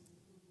blessing.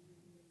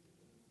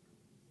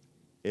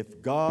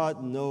 If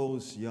God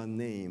knows your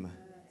name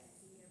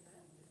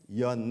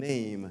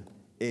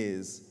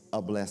is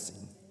a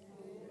blessing.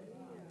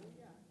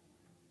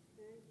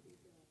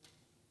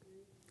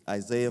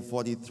 Isaiah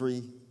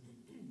 43,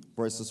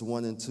 verses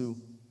 1 and 2.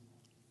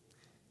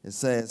 It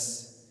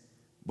says,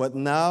 "But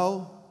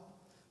now,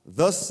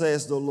 thus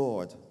says the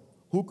Lord,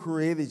 who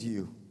created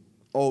you,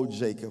 O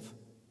Jacob,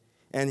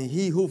 and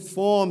He who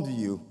formed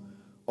you,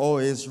 O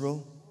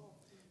Israel,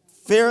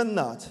 fear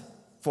not,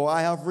 for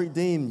I have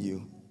redeemed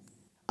you.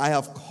 I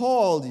have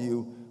called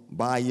you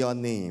by your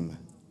name.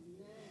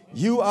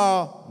 You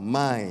are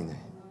mine.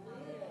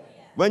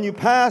 When you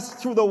pass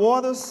through the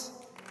waters,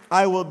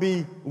 I will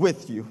be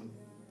with you.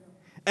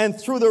 And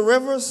through the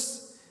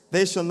rivers,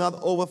 they shall not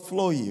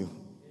overflow you.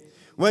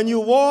 When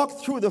you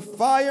walk through the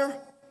fire,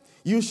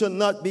 you shall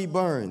not be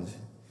burned,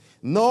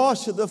 nor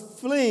shall the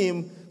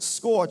flame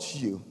scorch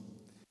you.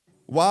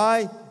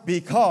 Why?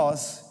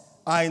 Because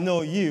I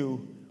know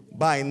you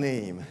by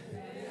name.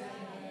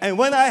 And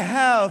when I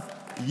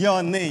have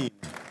your name,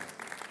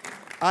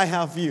 I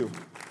have you.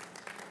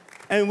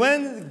 And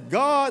when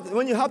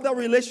you have that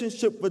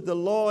relationship with the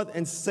Lord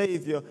and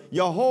Savior,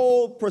 your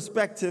whole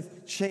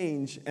perspective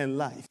change in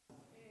life.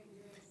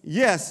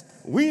 Yes,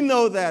 we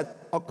know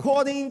that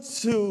according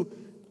to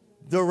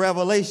the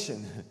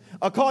revelation,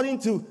 according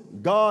to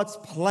God's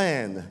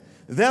plan,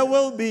 there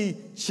will be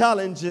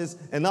challenges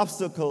and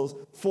obstacles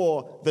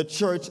for the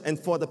church and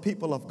for the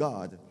people of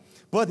God.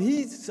 But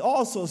he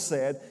also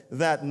said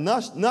that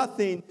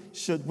nothing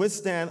should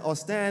withstand or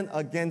stand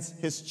against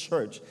his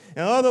church.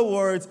 In other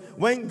words,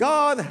 when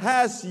God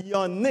has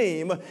your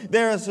name,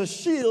 there is a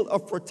shield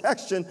of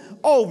protection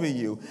over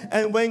you.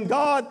 And when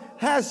God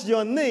has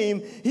your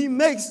name, he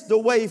makes the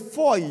way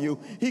for you.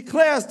 He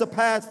clears the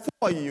path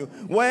for you.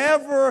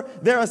 Wherever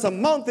there is a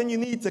mountain you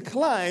need to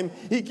climb,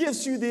 he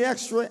gives you the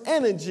extra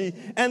energy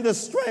and the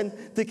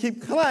strength to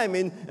keep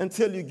climbing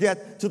until you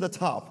get to the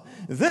top.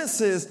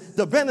 This is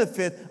the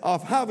benefit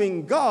of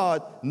having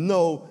God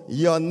know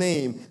your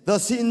name.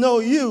 Does he know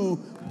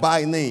you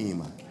by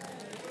name?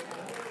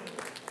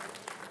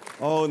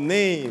 Oh,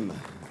 names.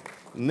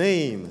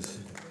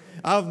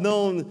 I've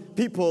known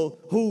people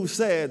who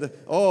said,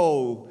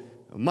 oh,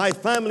 my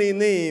family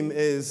name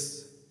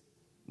is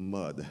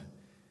mud.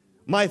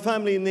 My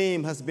family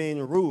name has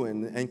been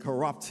ruined and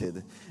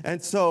corrupted.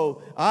 And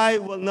so I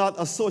will not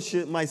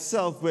associate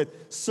myself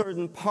with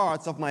certain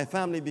parts of my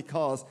family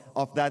because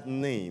of that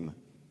name.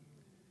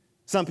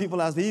 Some people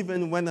have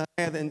even went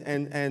ahead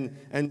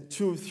and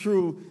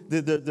through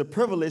the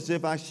privilege,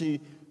 they've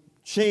actually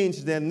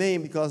changed their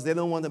name because they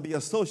don't want to be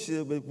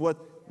associated with what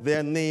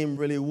their name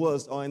really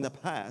was or in the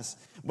past.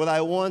 But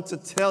I want to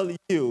tell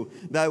you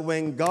that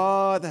when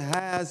God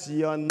has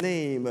your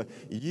name,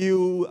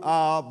 you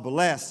are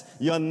blessed.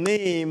 Your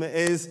name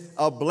is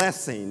a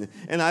blessing.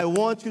 And I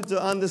want you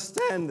to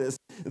understand this,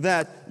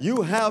 that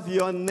you have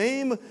your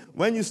name.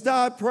 When you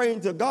start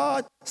praying to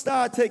God,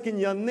 start taking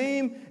your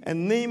name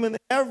and naming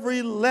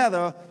every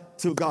letter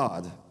to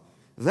God.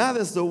 That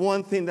is the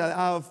one thing that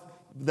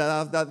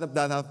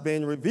have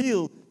been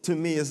revealed to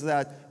me, is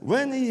that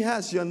when he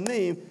has your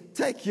name,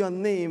 take your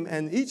name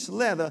and each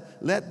letter,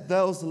 let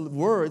those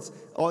words,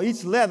 or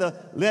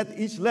let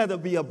each letter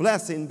be a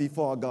blessing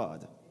before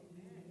God.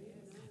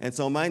 And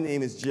so my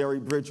name is Jerry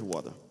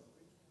Bridgewater.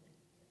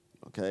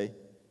 Okay?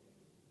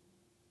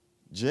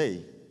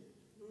 J,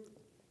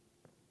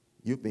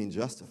 you've been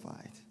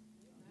justified.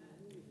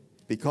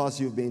 Because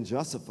you've been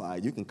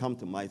justified, you can come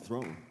to my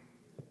throne.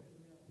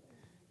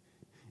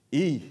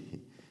 E,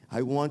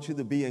 I want you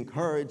to be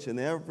encouraged in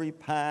every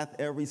path,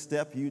 every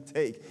step you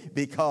take,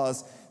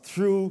 because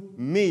through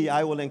me,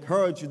 I will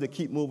encourage you to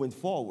keep moving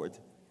forward.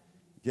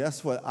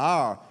 Guess what?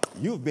 R,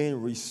 you've been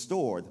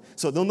restored.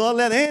 So do not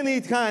let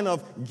any kind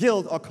of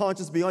guilt or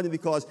conscience be on you,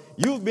 because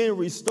you've been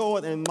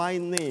restored in my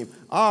name.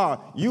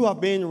 R, you have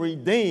been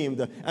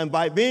redeemed. And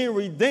by being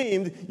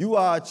redeemed, you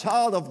are a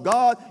child of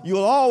God. You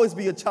will always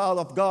be a child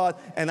of God.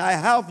 And I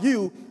have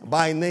you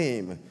by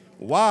name.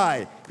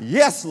 Why?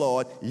 Yes,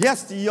 Lord.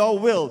 Yes to your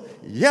will.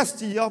 Yes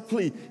to your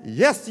plea.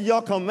 Yes to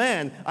your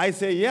command. I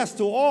say yes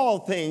to all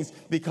things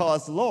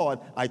because, Lord,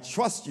 I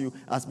trust you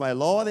as my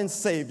Lord and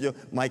Savior,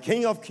 my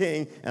King of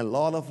Kings and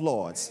Lord of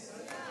Lords.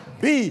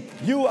 B,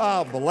 you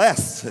are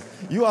blessed.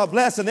 You are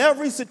blessed in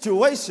every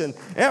situation,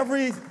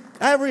 every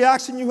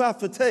action you have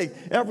to take,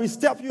 every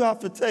step you have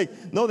to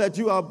take. Know that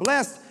you are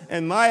blessed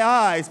in my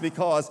eyes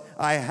because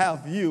I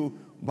have you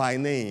by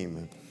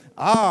name.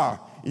 R,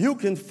 you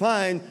can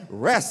find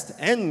rest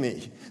in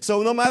me.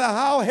 So no matter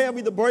how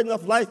heavy the burden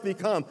of life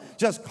become,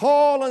 just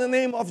call on the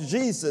name of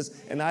Jesus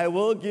and I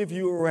will give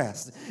you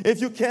rest. If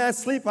you can't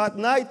sleep at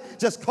night,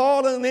 just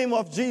call on the name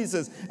of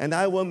Jesus and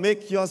I will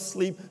make your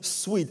sleep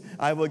sweet.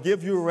 I will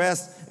give you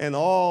rest in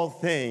all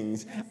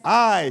things.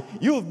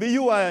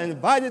 You are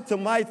invited to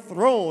my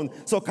throne,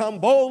 so come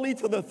boldly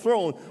to the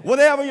throne.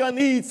 Whatever your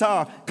needs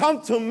are,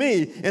 come to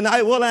me and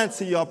I will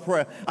answer your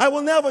prayer. I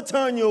will never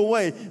turn you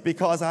away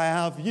because I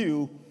have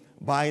you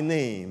by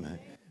name.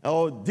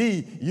 Oh,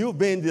 D, you've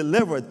been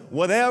delivered.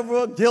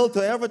 Whatever guilt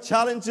or ever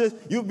challenges,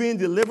 you've been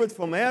delivered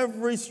from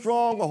every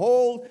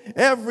stronghold,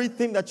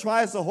 everything that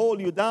tries to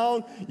hold you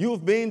down.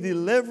 You've been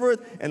delivered,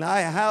 and I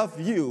have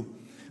you.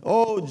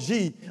 Oh,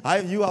 G,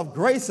 you have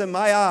grace in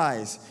my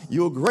eyes.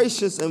 You're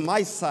gracious in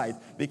my sight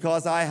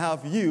because I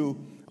have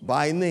you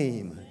by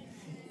name.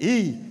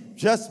 E,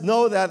 just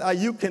know that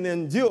you can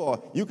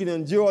endure. You can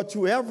endure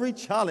through every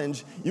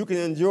challenge. You can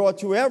endure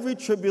through every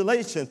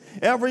tribulation.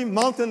 Every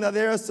mountain that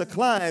there is to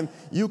climb,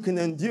 you can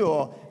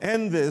endure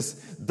in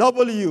this.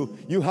 W,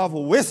 you have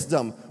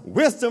wisdom.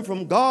 Wisdom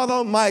from God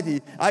Almighty.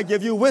 I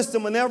give you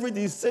wisdom in every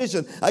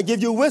decision. I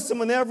give you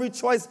wisdom in every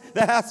choice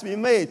that has to be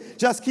made.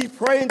 Just keep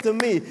praying to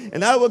me,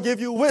 and I will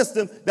give you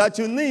wisdom that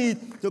you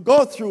need to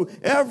go through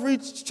every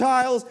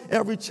trials,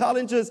 every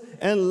challenges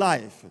in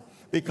life,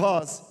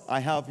 because I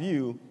have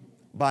you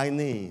by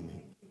name.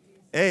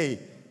 A,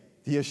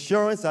 the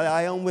assurance that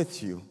I am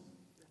with you.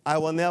 I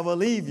will never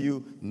leave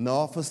you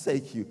nor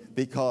forsake you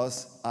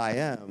because I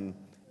am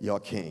your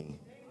King.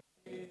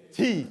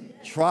 T,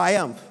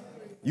 triumph.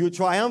 You're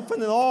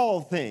triumphant in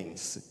all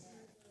things.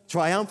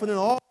 Triumphant in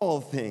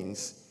all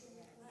things.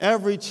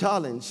 Every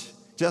challenge,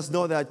 just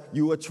know that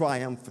you are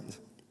triumphant.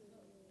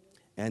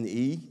 And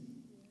E,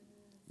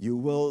 you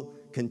will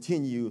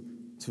continue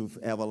to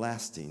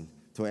everlasting,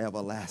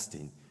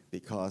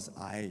 because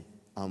I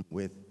am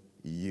with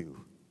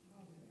you.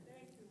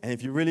 And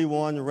if you really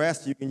want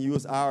rest, you can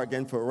use R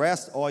again for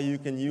rest, or you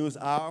can use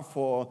R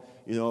for,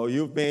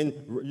 you've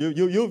been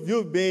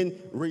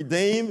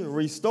redeemed,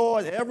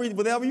 restored,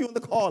 whatever you want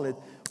to call it.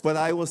 But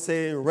I will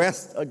say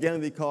rest again,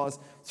 because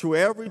through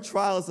every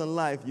trials in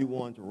life, you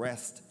want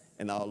rest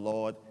in our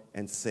Lord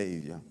and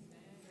Savior.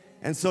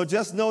 And so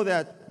just know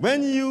that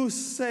when you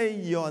say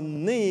your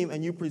name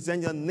and you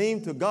present your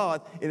name to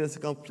God, it is a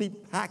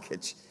complete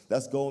package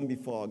that's going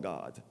before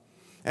God.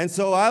 And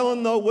so I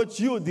don't know what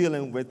you're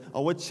dealing with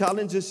or what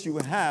challenges you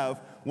have.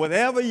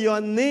 Whatever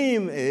your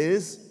name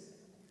is,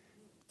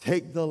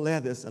 take the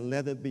letters and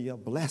let it be a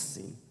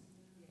blessing.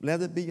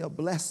 Let it be a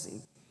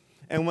blessing.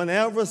 And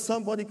whenever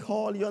somebody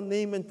calls your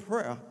name in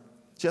prayer,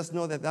 just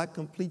know that that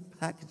complete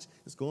package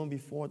is going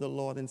before the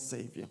Lord and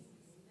Savior.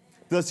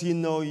 Does he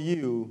know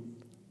you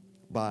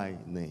by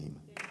name?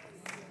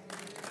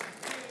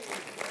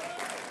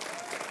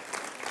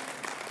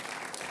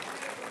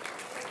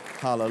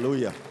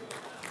 Hallelujah.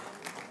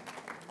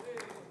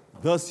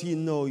 Does he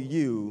know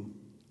you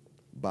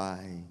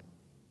by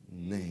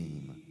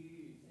name?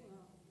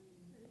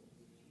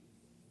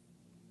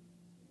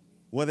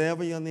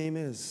 Whatever your name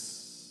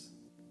is,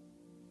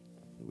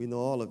 we know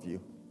all of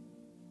you.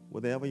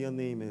 Whatever your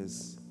name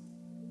is,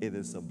 it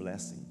is a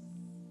blessing.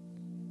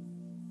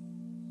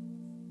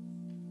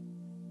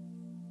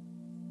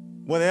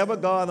 Whatever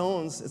God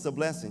owns, it's a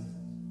blessing.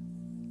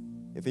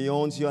 If he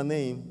owns your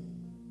name,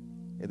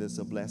 it is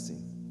a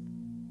blessing.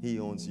 He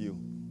owns you.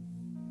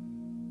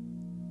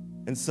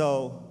 And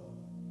so,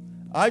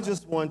 I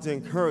just want to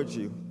encourage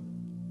you.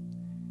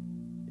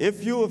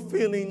 If you are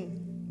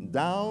feeling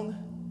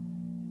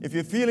down, if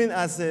you're feeling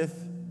as if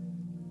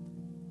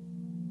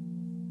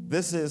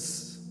this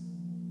is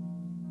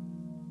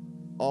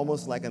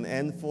almost like an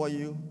end for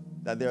you,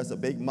 that there's a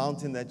big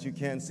mountain that you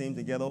can't seem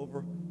to get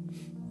over,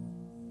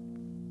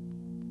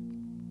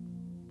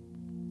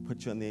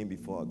 put your name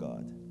before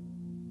God.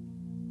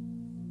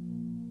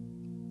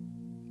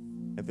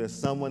 If there's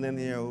someone in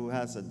here who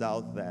has a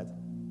doubt that,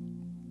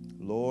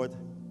 Lord,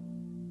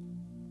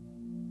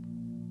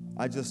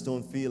 I just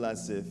don't feel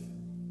as if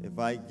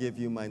I give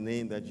you my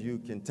name, that you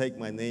can take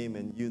my name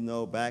and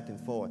back and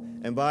forth.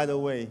 And by the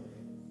way,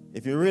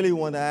 if you really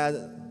want to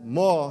add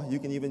more, you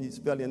can even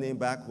spell your name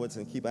backwards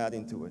and keep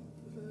adding to it.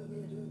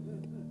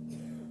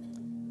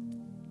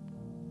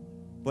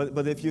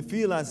 But if you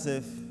feel as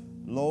if,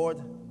 Lord,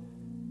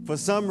 for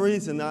some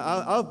reason,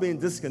 I've been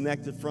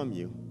disconnected from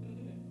you.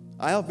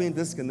 I have been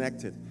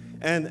disconnected.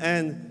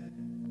 And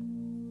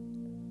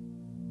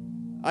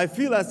I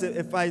feel as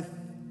if I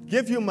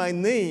give you my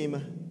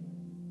name,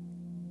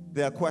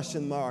 there are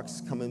question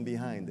marks coming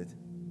behind it.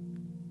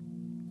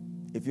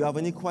 If you have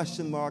any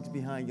question marks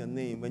behind your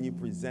name, when you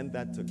present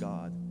that to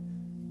God,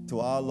 to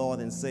our Lord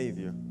and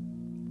Savior,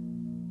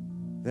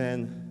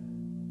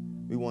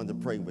 then we want to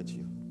pray with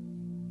you.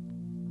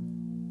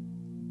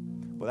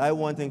 But I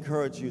want to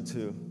encourage you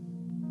to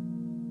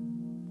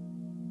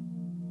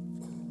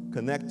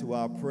connect to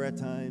our prayer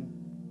time,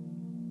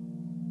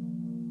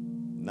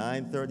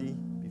 9:30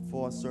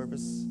 before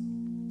service.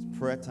 It's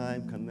prayer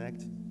time,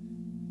 connect.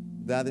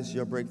 That is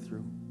your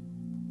breakthrough.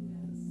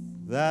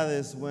 That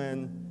is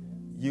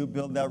when you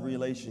build that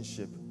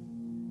relationship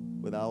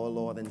with our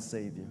Lord and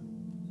Savior.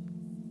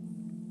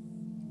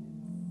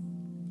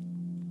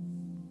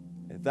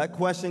 If that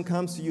question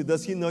comes to you,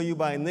 does he know you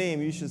by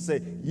name? You should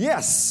say,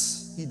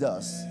 yes, he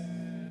does.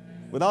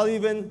 Without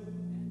even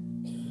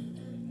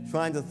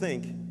trying to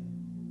think.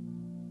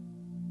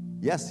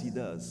 Yes, he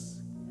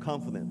does,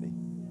 confidently.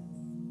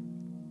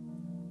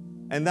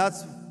 And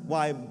that's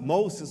why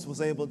Moses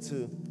was able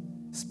to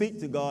speak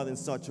to God in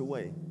such a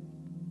way.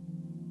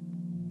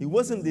 He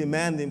wasn't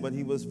demanding, but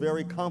he was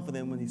very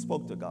confident when he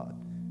spoke to God.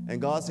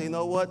 And God said, you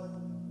know what?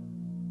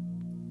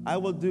 I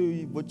will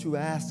do what you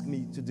ask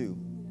me to do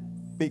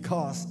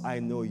because I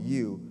know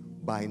you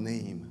by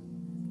name.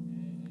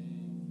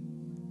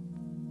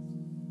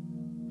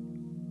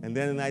 And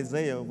then in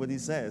Isaiah, what he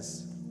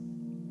says,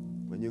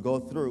 when you go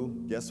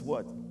through, guess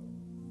what?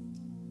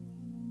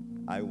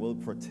 I will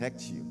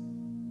protect you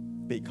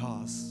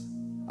because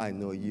I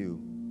know you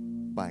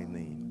by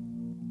name.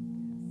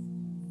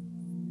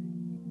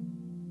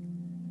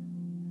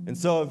 And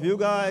so if you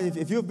guys,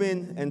 if you've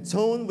been in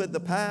tune with the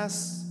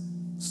past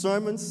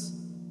sermons,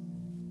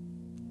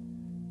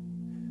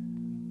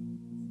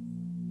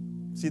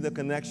 see the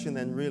connection,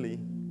 and really,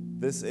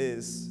 this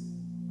is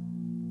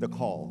the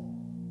call.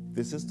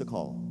 This is the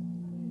call.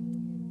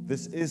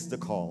 This is the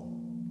call.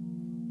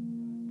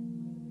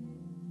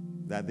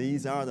 That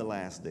these are the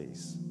last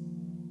days.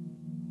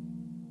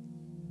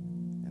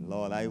 And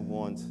Lord, I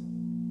want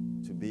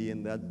to be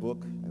in that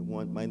book. I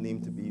want my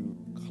name to be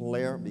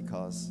clear,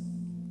 because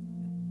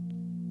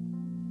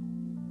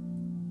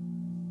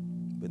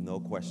with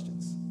no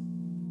questions.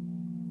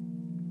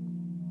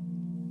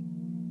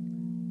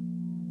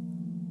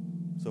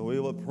 So we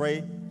will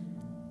pray,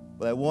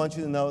 but I want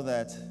you to know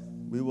that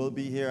we will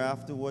be here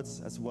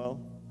afterwards as well.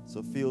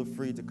 So feel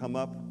free to come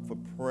up for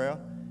prayer.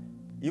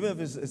 Even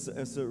if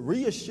it's a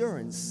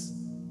reassurance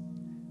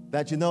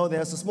that you know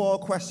there's a small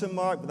question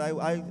mark, but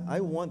I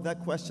want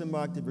that question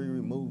mark to be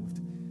removed.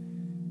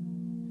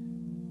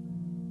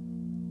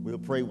 We'll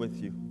pray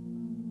with you.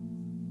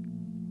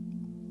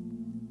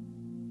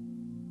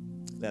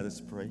 Let us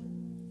pray.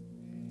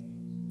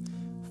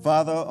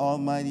 Father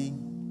Almighty,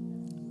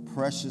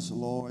 precious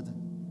Lord,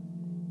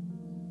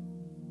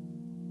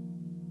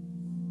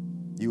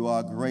 you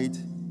are great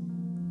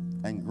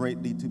and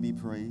greatly to be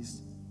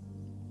praised.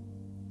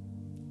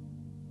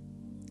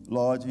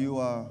 Lord, you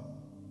are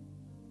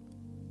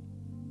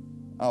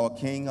our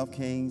King of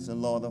kings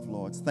and Lord of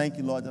lords. Thank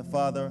you, Lord, the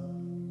Father.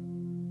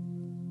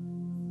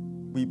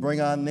 We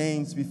bring our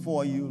names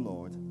before you,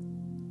 Lord.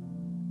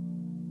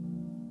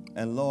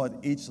 And Lord,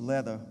 each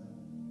letter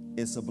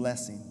is a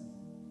blessing.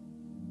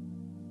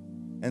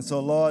 And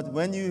so, Lord,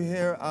 when you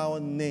hear our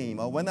name,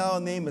 or when our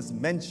name is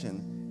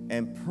mentioned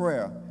in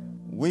prayer,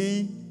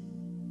 we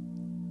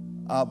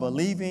are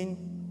believing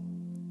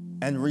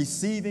and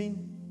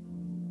receiving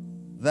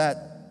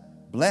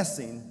that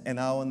blessing in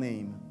our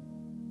name.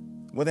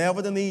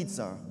 Whatever the needs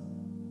are,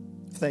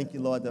 thank you,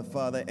 Lord, the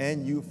Father,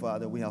 and you,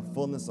 Father, we have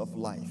fullness of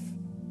life.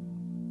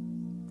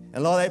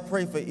 And Lord, I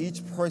pray for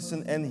each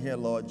person in here,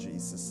 Lord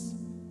Jesus,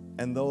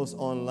 and those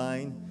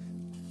online,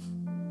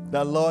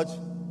 that, Lord,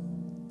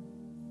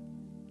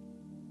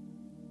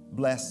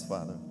 bless,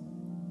 Father.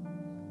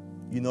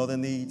 You know the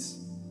needs.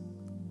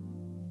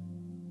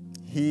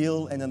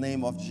 Heal in the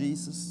name of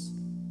Jesus.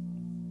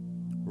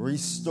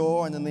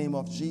 Restore in the name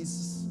of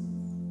Jesus.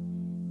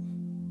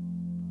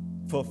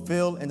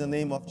 Fulfill in the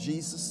name of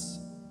Jesus.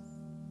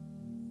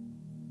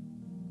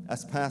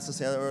 As Pastor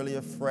said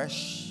earlier,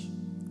 fresh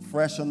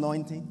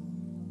anointing,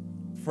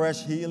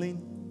 fresh healing,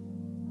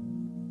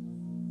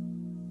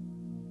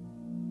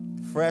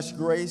 fresh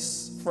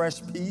grace,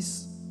 fresh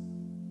peace,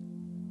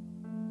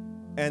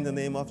 in the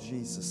name of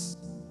Jesus.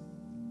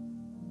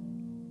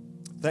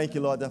 Thank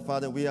you, Lord, that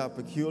Father, we are a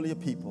peculiar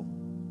people.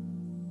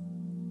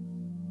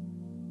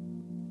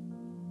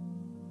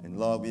 And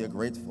Lord, we are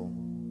grateful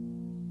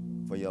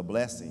for your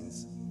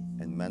blessings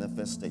and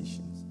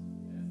manifestations.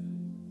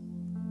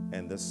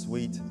 In the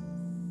sweet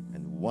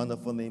and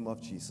wonderful name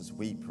of Jesus,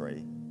 we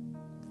pray.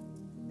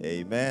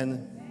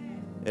 Amen.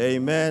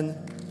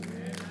 Amen.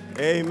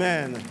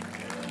 Amen.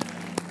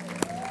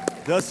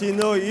 Does he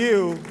know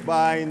you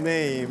by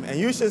name? And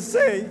you should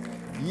say,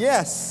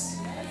 yes.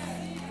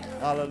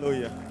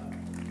 Hallelujah.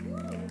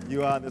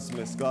 You are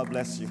dismissed. God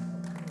bless you.